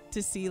up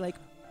to see like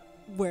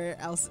where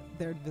else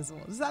they're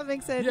invisible. Does that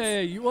make sense? Yeah.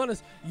 You want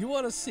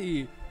to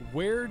see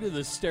where do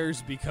the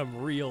stairs become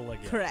real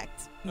again?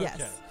 Correct.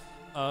 Yes.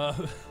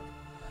 Okay.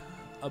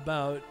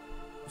 About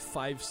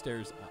 5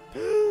 stairs up.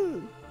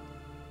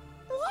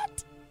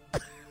 What?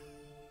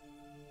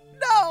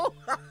 No.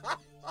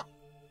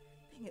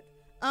 Dang it.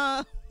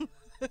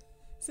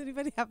 Does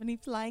anybody have any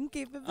flying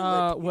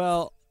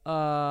capabilities?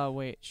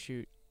 Wait,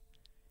 shoot.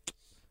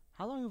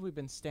 How long have we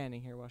been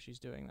standing here while she's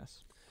doing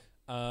this?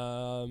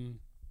 Probably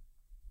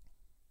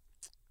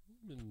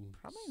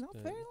Probably not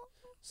very long.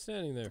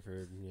 Standing there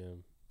for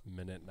a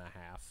minute and a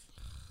half.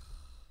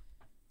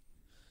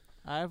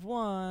 I have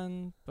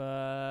one, but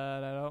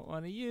I don't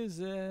want to use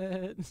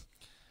it.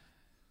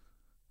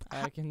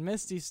 I can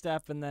Misty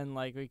Step and then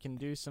like we can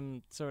do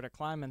some sort of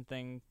climbing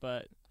thing,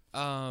 but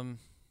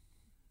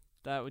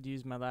that would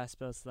use my last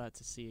spell slot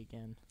to see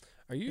again.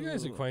 Are you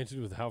guys Ooh. acquainted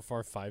with how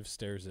far 5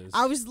 stairs is?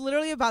 I was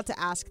literally about to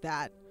ask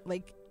that.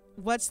 Like,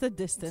 what's the It's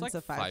distance like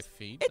of 5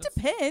 feet. It That's-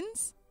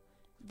 depends.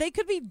 They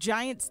could be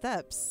giant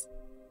steps,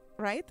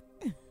 right?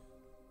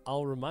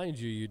 I'll remind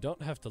you, you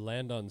don't have to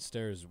land on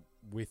stairs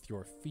with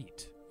your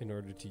feet in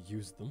order to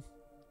use them.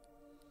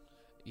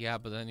 Yeah,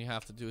 but then you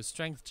have to do a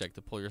strength check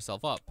to pull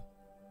yourself up.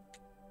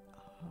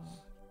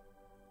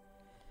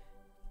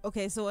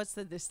 Okay, so what's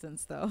the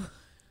distance though?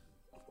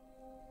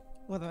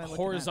 What am I looking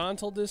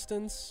Horizontal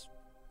distance,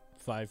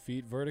 5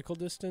 feet. Vertical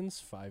distance,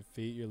 5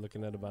 feet. You're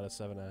looking at about a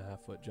 7.5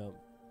 foot jump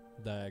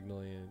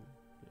diagonally, and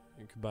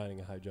you're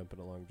combining a high jump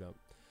and a long jump,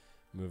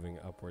 moving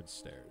upwards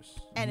stairs.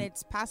 at? And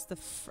it's past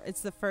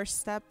it's the first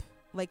step.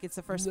 Like it's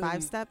the first No,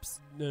 5 steps.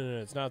 No,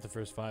 it's not the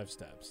first 5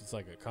 steps. It's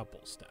like a couple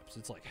steps.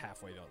 It's like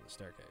halfway down the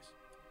staircase.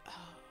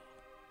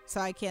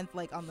 So I can't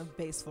like on the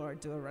base floor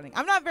do a running.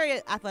 I'm not very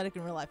athletic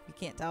in real life. You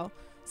can't tell.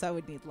 So I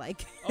would need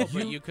like. Oh,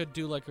 but you could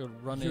do like a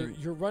running.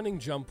 Your running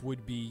jump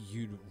would be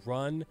you'd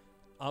run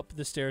up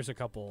the stairs a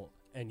couple,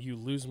 and you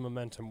lose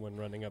momentum when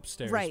running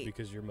upstairs Right.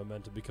 because your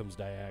momentum becomes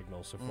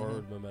diagonal. So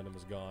forward momentum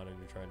is gone, and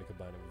you're trying to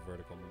combine it with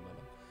vertical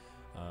momentum.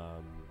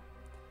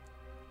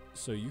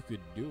 So you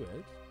could do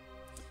it.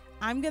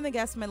 I'm gonna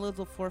guess my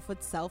little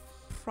 4-foot self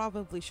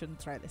probably shouldn't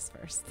try this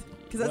first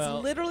because Well,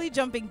 that's literally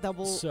jumping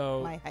double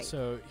So my height.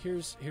 so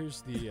here's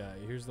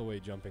the way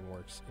jumping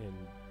works in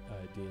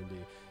D&D.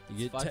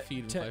 You It's 5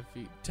 feet and 5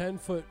 feet. 10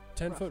 foot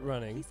He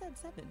running, said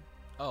 7.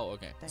 Oh,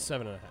 okay.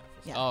 7.5.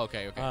 Yeah. Oh,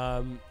 okay.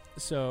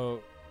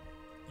 So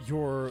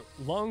your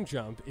long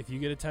jump, if you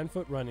get a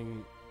 10-foot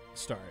running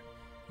start,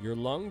 your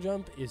long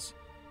jump is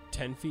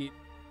 10 feet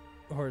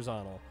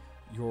horizontal.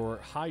 Your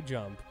high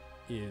jump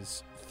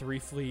is 3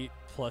 feet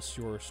plus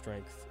your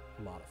strength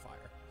modifier.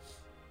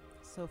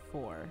 So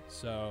 4.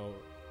 So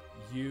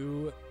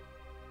you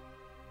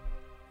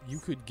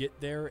could get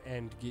there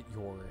and get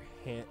your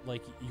hand,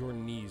 like your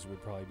knees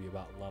would probably be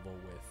about level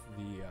with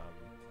the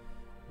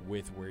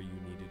with where you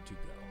needed to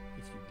go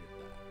if you did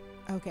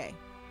that. Okay.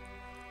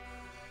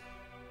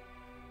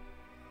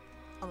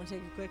 I'm gonna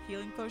take a quick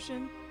healing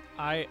potion.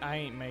 I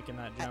ain't making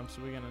that jump,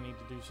 so we're gonna need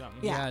to do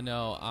something. Yeah.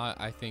 No,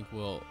 I think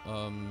we'll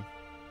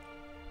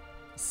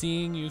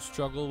seeing you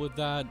struggle with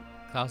that,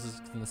 Klaus is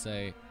gonna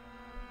say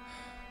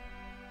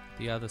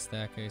the other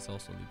staircase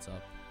also leads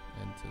up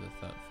into the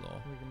 3rd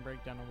floor. We can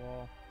break down a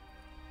wall.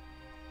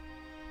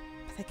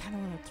 But I kind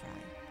of want to try.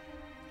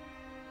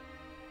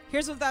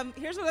 Here's what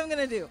I'm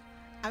gonna do.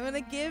 I'm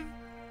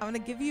gonna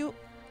give you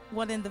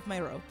one end of my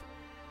rope,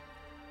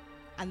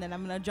 and then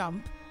I'm gonna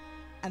jump,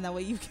 and that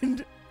way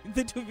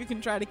the two of you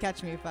can try to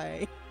catch me if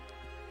I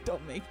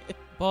don't make it.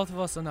 Both of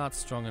us are not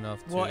strong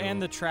enough to. Well,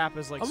 and the trap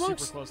is like super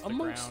close to the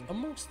amongst, ground.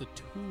 amongst the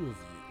two of you.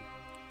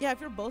 Yeah, if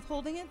you're both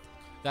holding it.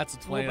 That's a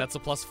 20. Well, That's a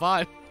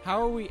 +5.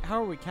 How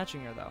are we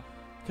catching her though?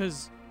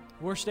 Because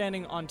we're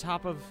standing on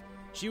top of.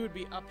 She would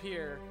be up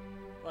here,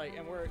 like,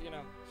 and we're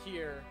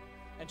here,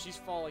 and she's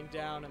falling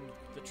down, and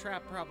the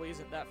trap probably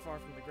isn't that far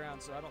from the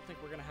ground, so I don't think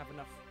we're gonna have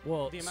enough.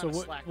 Well, The amount so of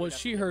what, slack what we'd have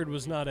she to heard get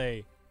was through. not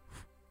a.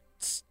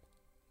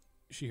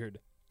 She heard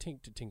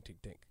tink to tink tink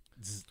tink.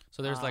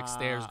 So there's like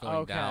stairs going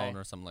okay. down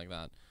or something like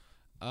that.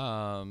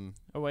 Oh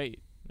wait,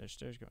 there's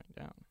stairs going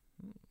down.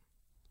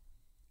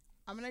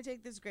 I'm gonna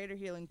take this greater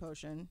healing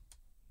potion.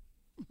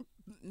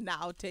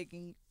 Now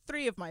taking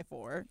 3 of my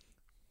 4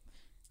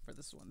 for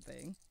this one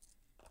thing,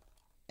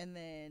 and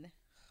then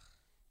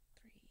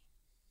 3,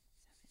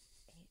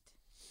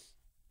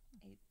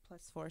 7, 8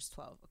 plus 4 is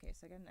 12. Okay,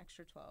 so I got an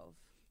extra 12.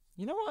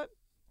 You know what?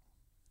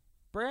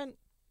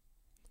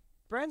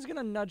 Bran's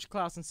gonna nudge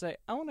Klaus and say,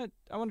 I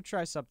wanna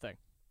try something.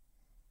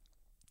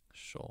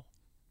 Sure.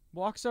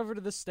 Walks over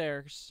to the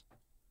stairs,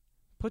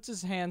 puts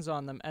his hands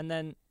on them, and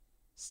then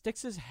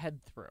sticks his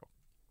head through.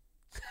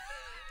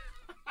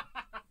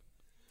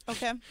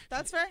 Okay,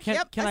 that's fair. Can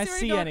I see I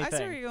see where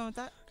anything? you're going with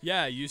that.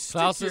 Yeah, you stick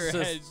Klaus your is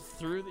just- head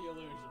through the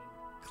illusion.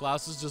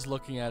 Klaus is just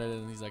looking at it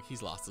and he's like,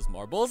 he's lost his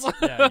marbles.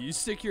 Yeah, you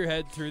stick your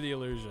head through the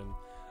illusion,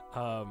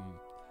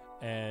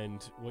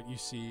 and what you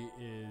see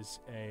is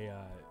a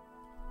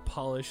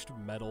polished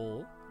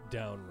metal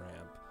down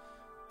ramp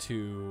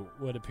to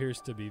what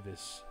appears to be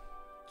this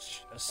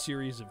a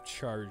series of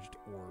charged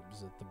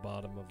orbs at the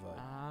bottom of a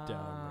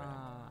down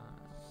ramp,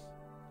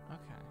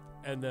 Okay.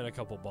 and then a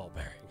couple ball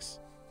bearings.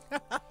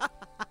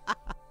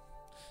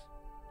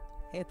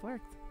 Hey, it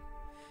worked.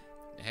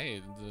 Hey,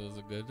 it was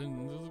a good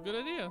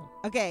idea.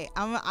 Okay,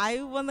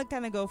 I want to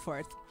kind of go for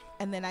it,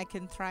 and then I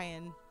can try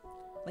and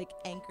like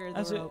anchor the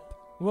As it- rope.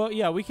 Well,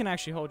 yeah, we can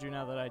actually hold you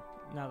now that I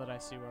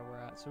see where we're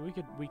at. So we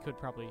could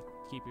probably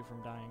keep you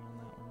from dying on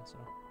that one. So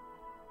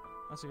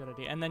that's a good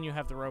idea. And then you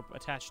have the rope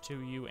attached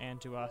to you and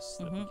to us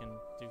that we Mhm. can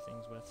do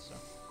things with. So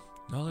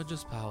Knowledge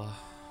is power.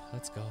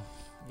 Let's go.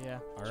 yeah.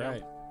 All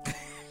jump. right,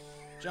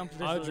 Jump.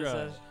 This is what it Audra,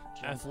 says.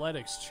 Jump.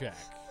 athletics check,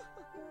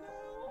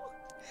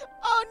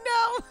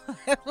 Oh no!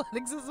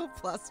 Athletics is a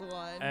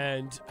 +1.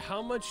 and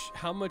how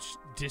much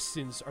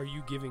distance are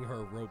you giving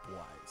her rope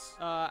wise?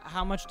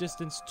 How much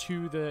distance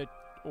to the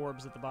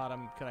orbs at the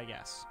bottom could I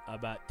guess?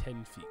 About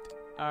 10 feet.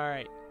 All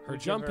right. Her we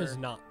give jump her- is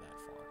not that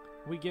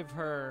far. We give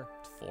her.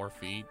 4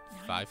 feet,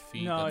 5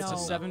 feet. No, that's it's a No.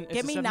 enough. 7. It's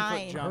Give a me 7-foot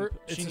 9. jump. Her,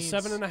 She it's a needs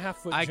 7.5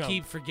 foot I jump.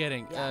 keep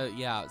forgetting. Yeah.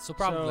 Yeah, so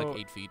probably So- like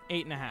 8 feet.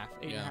 8.5.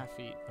 8.5 Yeah.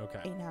 feet.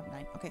 Okay. 8.5,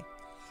 9. Okay.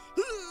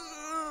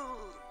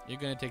 You're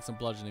gonna take some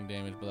bludgeoning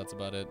damage, but that's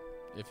about it.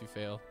 If you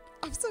fail.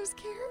 I'm so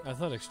scared.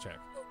 Athletics check.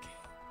 Okay.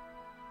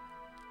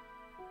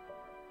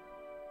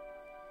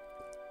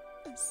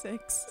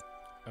 6.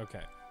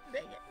 Okay.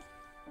 Dang it.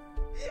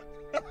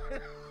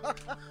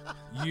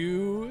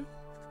 You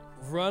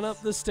run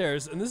up the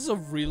stairs, and this is a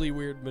really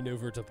weird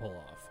maneuver to pull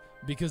off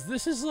because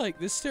this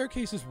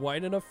staircase is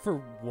wide enough for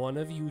one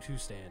of you to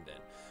stand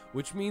in,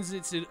 which means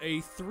it's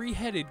a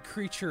 3-headed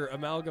creature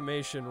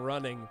amalgamation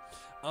running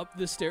up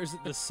the stairs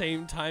at the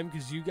same time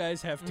because you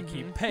guys have to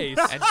keep pace.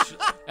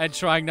 and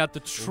trying not to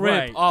trip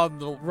Right. on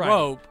the Right.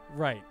 rope.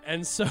 Right.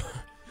 And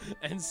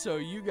so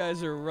you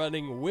guys are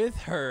running with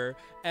her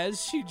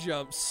as she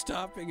jumps,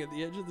 stopping at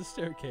the edge of the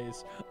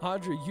staircase.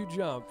 Audra, you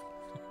jump.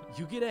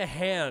 You get a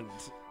hand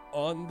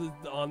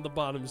on the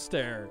bottom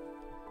stair,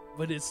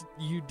 but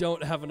you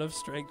don't have enough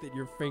strength at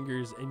your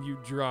fingers, and you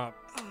drop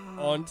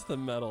onto the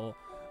metal.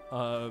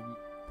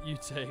 You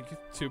take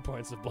 2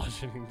 points of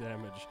bludgeoning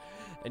damage,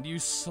 and you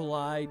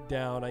slide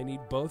down. I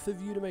need both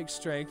of you to make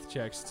strength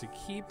checks to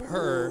keep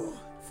her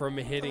from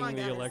hitting on,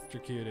 the guys.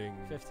 electrocuting.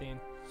 15.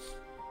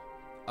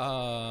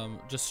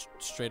 Just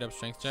straight up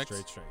strength checks.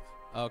 Straight strength.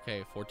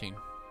 Okay, 14.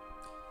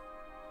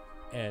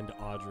 And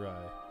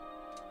Audra,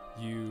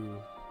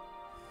 you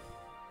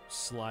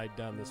slide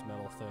down this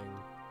metal thing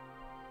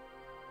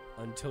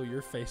until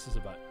your face is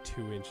about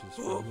 2 inches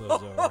from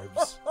those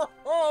orbs.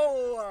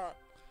 Oh!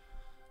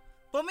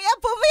 Put me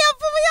up! Put me up!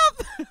 Put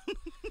me up!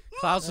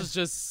 Klaus is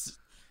just.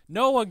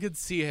 No one can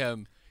see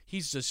him.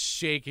 He's just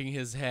shaking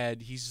his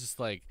head. He's just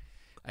like,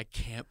 I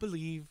can't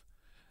believe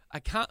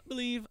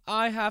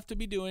I have to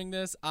be doing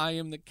this. I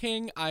am the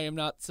king. I am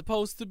not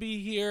supposed to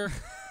be here.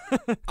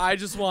 I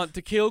just want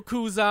to kill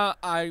Kuza.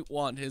 I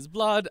want his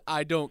blood.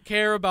 I don't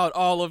care about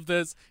all of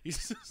this.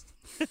 He's just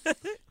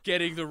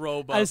getting the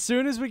robe up. As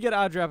soon as we get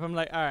Audra, I'm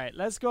like, all right,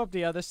 let's go up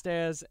the other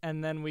stairs,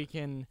 and then we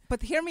can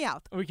But hear me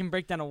out.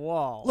 break down a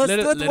wall. Let's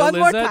Little- do it little one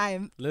more lizard?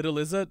 time. Little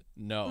lizard?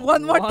 No.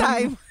 One more One-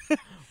 time.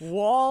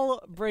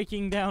 Wall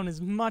breaking down is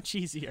much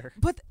easier.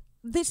 But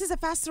this is a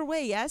faster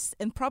way, yes,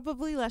 and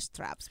probably less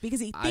traps because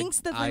he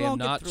thinks that I they am won't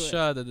not get through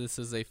sure that this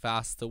is a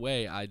faster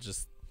way. I'm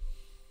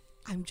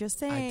just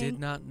saying. I did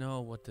not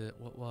know what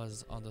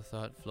was on the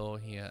third floor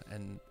here,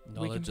 and We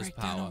can knowledge is break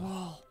down a power.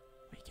 wall.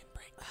 We can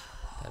break down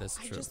a wall. That is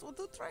I true. just want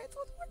to try it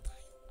one more time.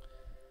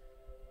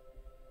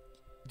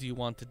 Do you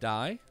want to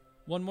die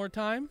one more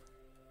time?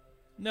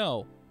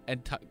 No.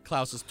 And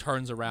Klaus just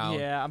turns around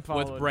Yeah, I'm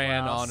following with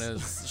Bran Klaus. on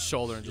his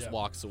shoulder and just Yeah.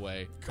 walks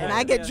away. And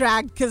I get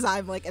dragged because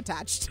I'm like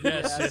attached.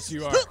 Yes,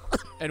 you are.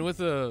 And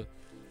with a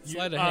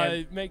sleight of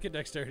hand, Make a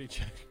dexterity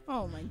check.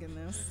 Oh my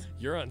goodness.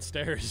 You're on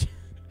stairs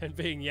and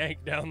being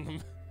yanked down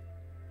them.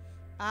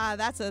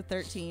 That's a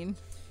 13.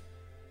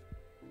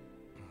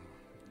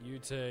 You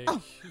take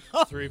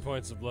 3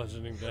 points of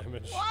bludgeoning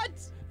damage What?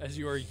 as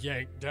you are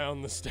yanked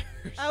down the stairs.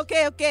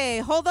 Okay.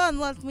 Hold on.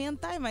 Let me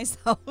untie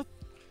myself.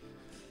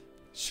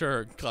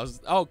 sure,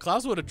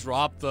 Klaus would have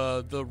dropped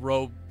the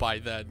robe by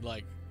then.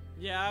 Like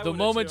Yeah, I the would've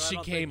moment too. I she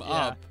don't came think- yeah.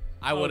 up,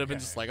 I would have been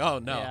Okay. just like, oh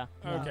no. Yeah.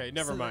 Okay,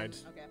 never So mind.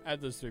 then- okay.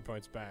 Add those 3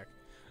 points back.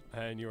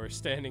 And you are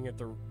standing at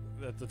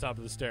the top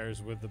of the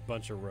stairs with a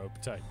bunch of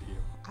rope tied to you.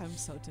 I'm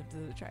so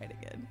tempted to try it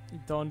again.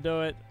 Don't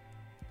do it.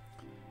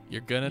 You're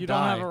gonna You die.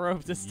 don't have a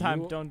rope this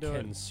time. You Don't do it.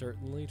 can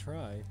certainly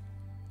try.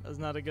 That's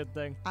not a good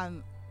thing.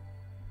 I'm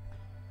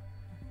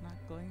not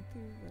going to,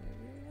 but I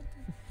really want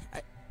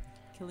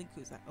to. Killing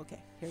Kuza. Okay,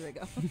 here we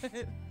go. Yep, We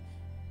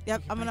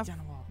can I'm break gonna down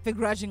a wall.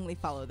 begrudgingly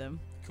follow them.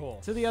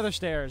 Cool. To the other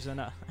stairs and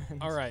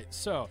All right,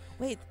 so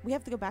Wait, we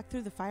have to go back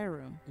through the fire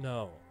room.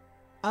 no.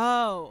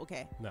 Oh,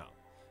 okay. No.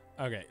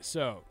 Okay,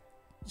 so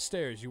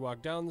stairs. You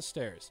walk down the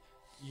stairs.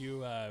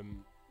 You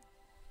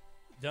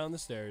down the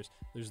stairs.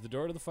 There's the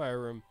door to the fire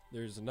room.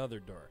 There's another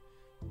door.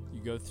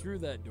 You go through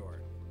that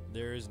door.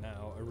 There is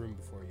now a room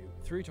before you.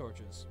 3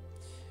 torches.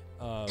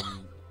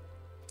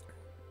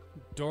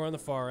 Door on the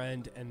far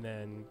end, and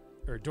then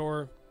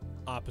door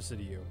opposite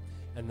of you,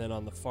 and then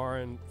on the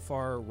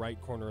far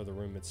right corner of the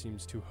room, it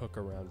seems to hook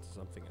around to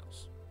something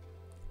else.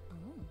 Oh.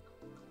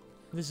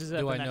 This is Do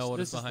at the I next, know what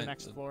this is is the behind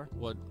next floor.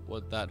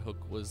 what that hook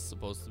was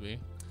supposed to be?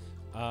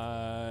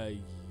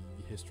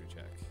 History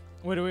check.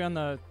 Wait, are we on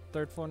the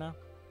 3rd floor now?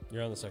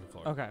 You're on the 2nd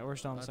floor. Okay, we're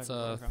still on the That's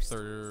 2nd a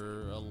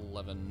floor. Okay.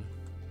 11.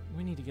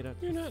 We need to get up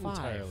You're to not 5.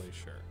 entirely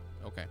sure.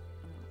 Okay.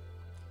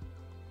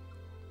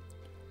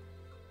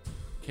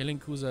 Killing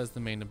Kuza is the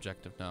main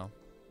objective now.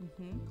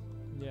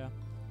 Mm-hmm. Yeah.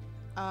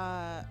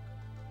 I'm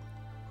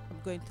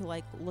going to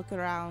look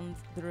around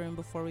the room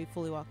before we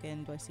fully walk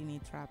in. Do I see any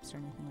traps or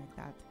anything like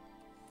that?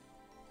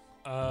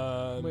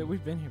 Wait,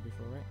 we've been here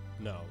before, right?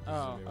 No. this is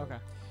a Oh, new one. okay.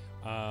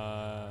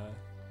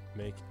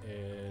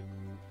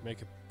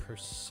 Make a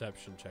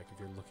perception check if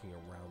you're looking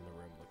around the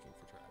room looking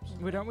for traps.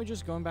 Wait, aren't we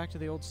just going back to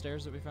the old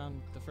stairs that we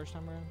found the first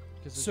time around?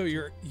 So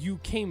you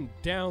came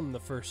down the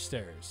first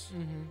stairs.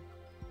 Mm-hmm.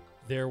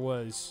 There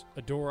was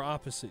a door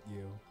opposite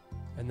you,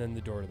 and then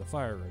the door to the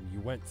fire room.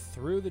 You went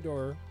through the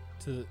door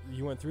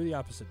you went through the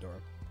opposite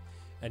door,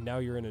 and now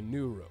you're in a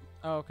new room.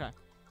 Oh, okay.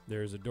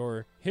 There's a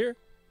door here.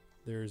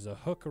 There's a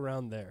hook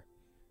around there.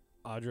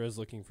 Audra is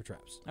looking for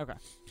traps. Okay.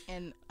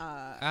 And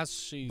As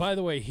she By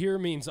the way, here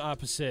means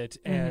opposite,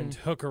 and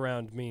hook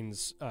around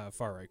means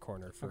far right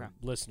corner for Okay.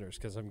 listeners,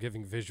 because I'm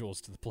giving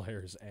visuals to the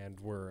players, and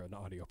we're an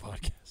audio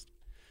podcast.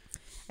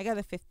 I got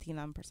a 15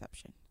 on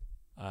perception.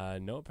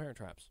 No apparent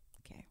traps.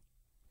 Okay.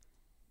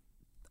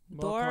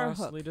 Well, Door or Klaus,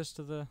 hook? lead us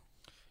to the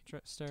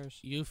stairs.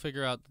 you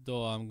figure out the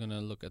door, I'm gonna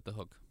look at the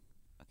hook.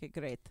 Okay,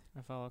 great.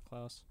 I follow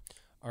Klaus.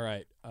 All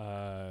right.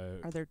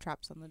 Are there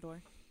traps on the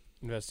door?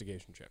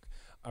 Investigation check.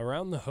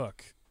 Around the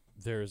hook,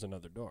 there's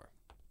another door.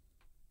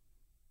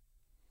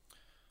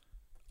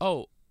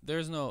 Oh,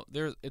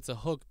 it's a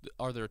hook.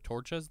 Are there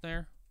torches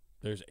there?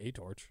 There's a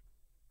torch.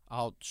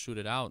 I'll shoot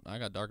it out. I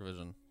got dark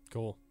vision.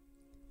 Cool.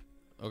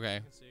 Okay. I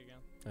can see again.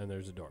 And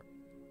there's a door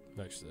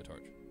next to the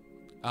torch.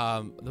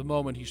 The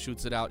moment he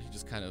shoots it out, he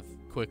just kind of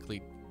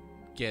quickly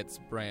gets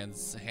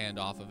Bran's hand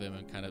off of him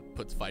and kind of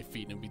puts 5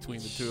 feet in between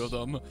the two of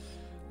them.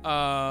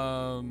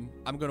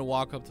 I'm gonna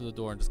walk up to the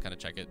door and just kind of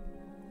check it.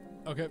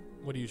 Okay.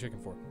 What are you checking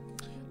for?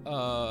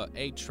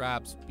 A,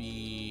 traps.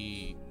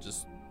 B,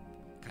 just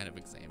kind of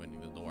examining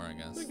the door, I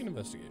guess. Make an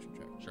investigation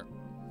check. Sure.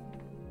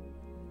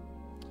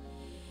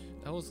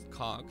 That was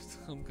cocked.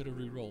 I'm gonna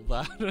re-roll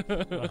that.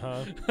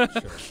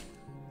 Sure.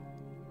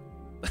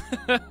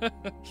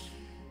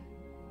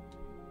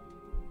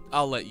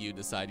 I'll let you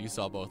decide. You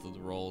saw both of the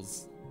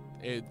rolls.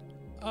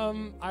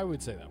 I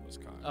would say that was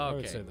cocked. I would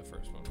Okay. say the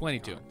first one was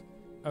 22. cocked.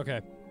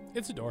 Okay.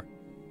 It's a door.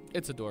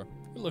 It's a door.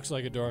 It looks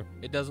like a door.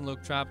 It doesn't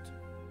look trapped.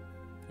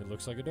 It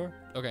looks like a door.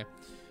 Okay.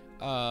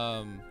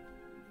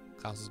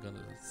 Klaus is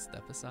gonna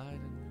step aside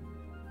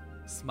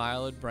and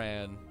smile at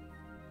Bran.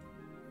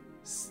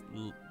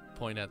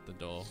 Point at the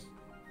door.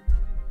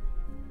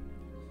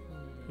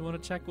 You want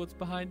to check what's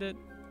behind it?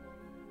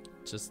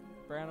 Just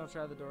Bran will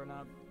try the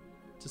doorknob.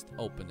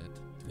 open it.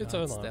 Do It's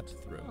not unlocked. step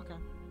through. Okay.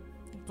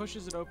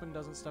 Pushes it open,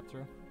 doesn't step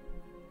through.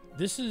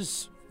 This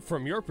is,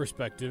 from your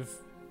perspective,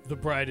 the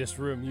brightest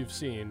room you've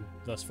seen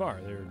thus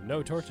far. There are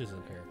no torches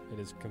in here. It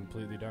is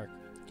completely dark.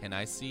 Can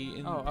I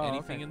see okay,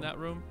 anything in cool. that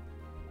room?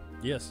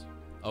 Yes.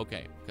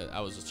 Okay, 'cause I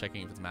was just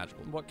checking if it's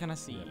magical. What can I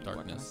see? Yeah, What can I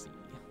darkness.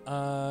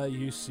 see?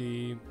 You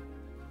see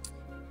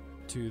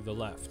to the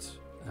left.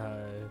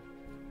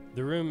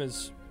 The room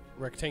is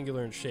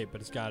rectangular in shape, but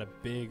it's got a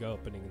big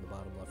opening in the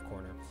bottom left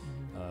corner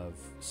of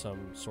some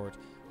sort.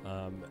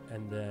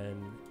 And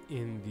then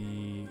in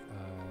the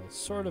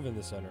sort of in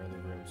the center of the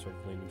room, sort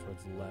of leaning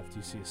towards the left,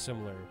 you see a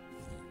similar,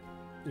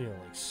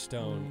 like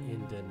stone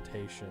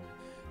indentation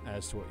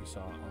as to what you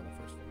saw on the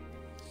first floor.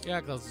 Yeah,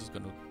 'cause I was just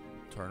gonna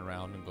turn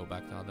around and go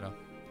back to Adra.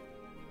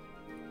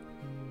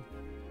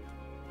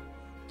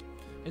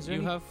 Is Do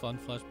there you any have fun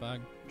flashbag?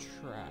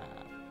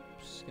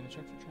 traps? Gonna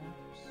check for traps.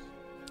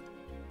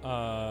 What the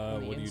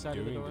are you inside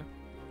of the doing door?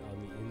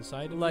 on the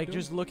inside of Like the door?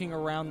 just looking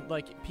around,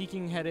 like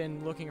peeking head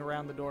in, looking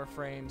around the door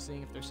frame,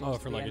 seeing if there seems Oh, to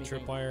for be like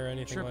anything. a tripwire or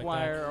anything like that?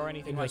 Tripwire or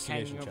anything like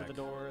Investigation hanging over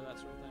the check. door, that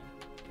sort of thing.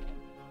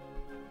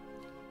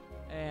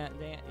 And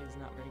that is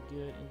not very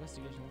good.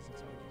 Investigation is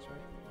intelligence,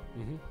 right?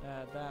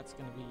 Mm-hmm. That's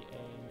gonna be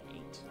an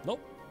 8.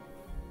 Nope.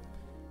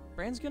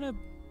 Bran's gonna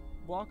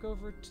walk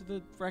over to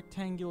the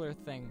rectangular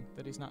thing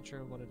that he's not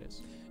sure what it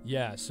is.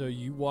 Yeah, so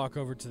you walk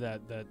over to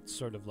that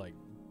sort of like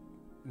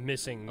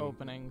missing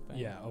Opening thing.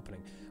 Yeah,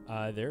 opening.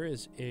 There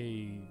is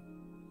a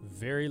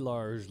very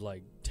large,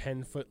 like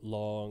 10-foot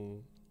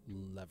long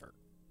lever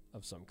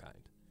of some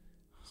kind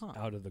Huh.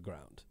 out of the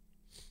ground.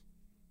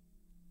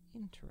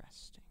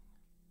 Interesting.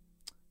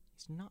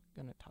 He's not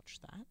gonna touch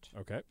that.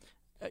 Okay.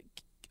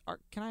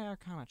 Can I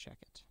Arcana check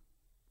it?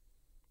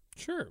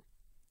 Sure.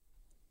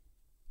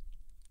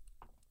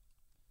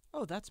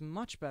 Oh, that's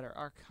much better.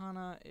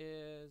 Arcana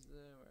is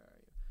where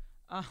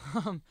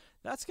are you?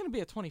 That's gonna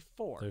be a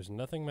 24. There's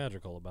nothing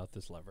magical about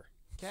this lever.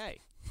 Okay.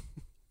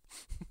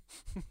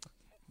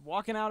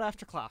 Walking out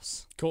after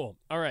Klaus. Cool.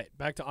 All right,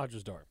 back to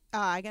Audra's door.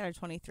 I got a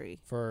 23.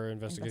 For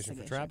investigation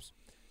for Investigation. traps?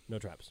 No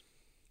traps.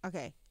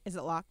 Okay. Is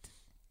it locked?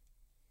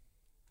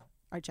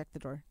 I checked the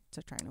door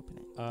to try and open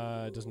it.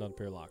 It does not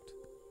appear locked.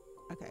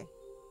 Okay.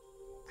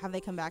 Have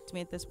they come back to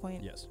me at this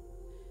point? Yes.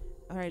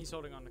 All right. He's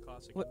holding on to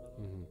Klaus again. What-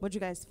 Mm-hmm. What'd you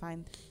guys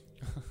find?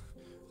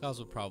 Klaus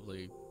would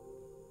probably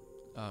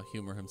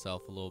humor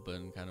himself a little bit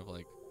and kind of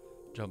like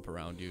jump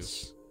around you. You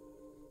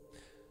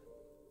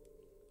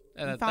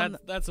And found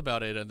that's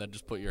about it. And then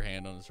just put your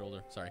hand on his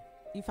shoulder. Sorry.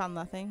 You found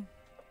nothing?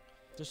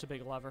 Just a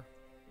big lever.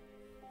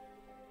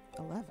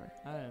 A lever.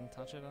 I didn't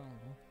touch it. I don't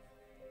know.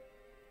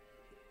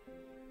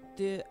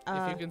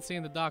 If you can see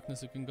in the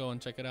darkness, you can go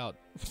and check it out.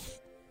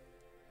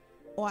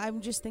 Well, I'm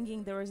just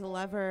thinking there was a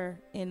lever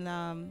in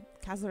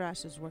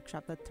Kazarash's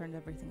workshop that turned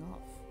everything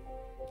off.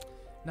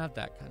 Not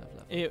that kind of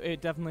level.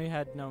 It definitely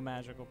had no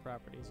magical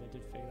properties. I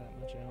did figure that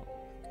much out.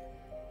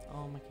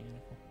 All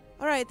mechanical.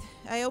 All right.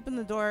 I open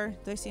the door.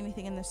 Do I see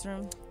anything in this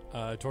room?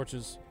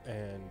 Torches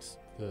and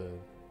the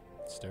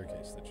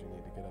staircase that you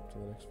need to get up to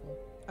the next floor.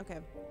 Okay.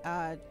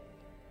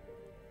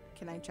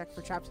 Can I check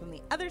for traps on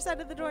the other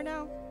side of the door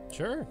now?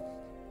 Sure.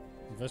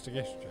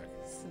 Investigation check.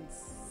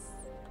 Since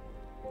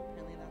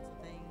really that's a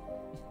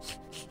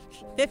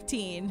thing.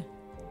 15.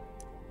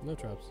 No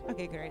traps.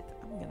 Okay, great.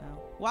 I'm gonna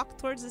walk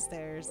towards the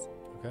stairs.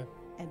 Okay.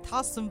 And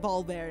toss some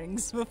ball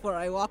bearings before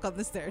I walk up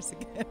the stairs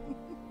again.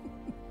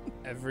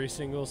 Every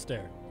single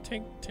stair.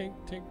 Tink, tink,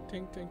 tink,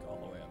 tink, tink, all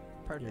the way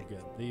up. Perfect. You're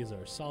good. These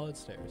are solid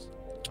stairs.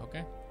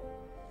 Okay.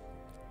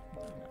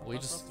 We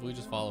just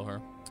follow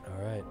her.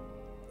 All right.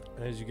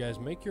 As you guys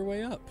make your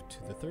way up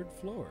to the 3rd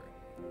floor,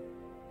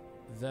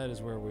 that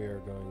is where we are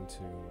going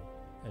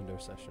to end our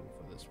session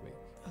for this week.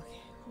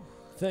 Okay.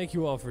 Thank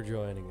you all for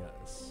joining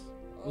us.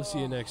 We'll see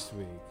you next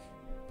week.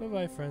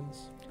 Bye-bye,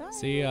 friends. Bye.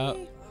 See ya.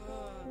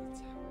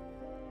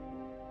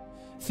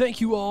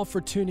 Thank you all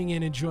for tuning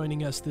in and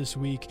joining us this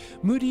week.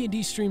 Moody and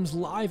D streams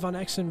live on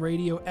XN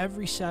Radio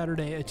every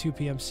Saturday at 2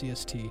 p.m.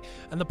 CST,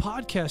 and the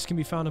podcast can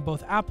be found on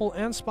both Apple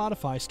and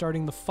Spotify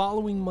starting the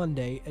following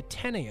Monday at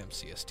 10 a.m.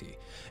 CST.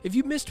 If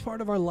you missed part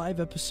of our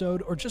live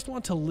episode or just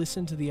want to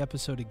listen to the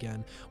episode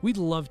again, we'd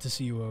love to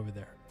see you over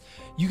there.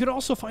 You can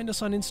also find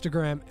us on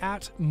Instagram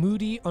at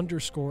Moody_N_D.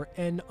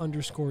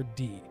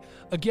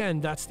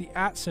 Again, that's the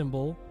 @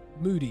 symbol,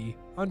 Moody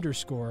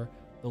 _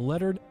 the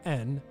letter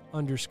N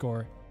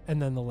 _ and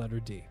then the letter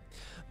D.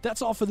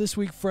 That's all for this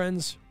week,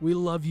 friends. We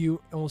love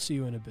you, and we'll see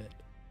you in a bit.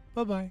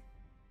 Bye-bye.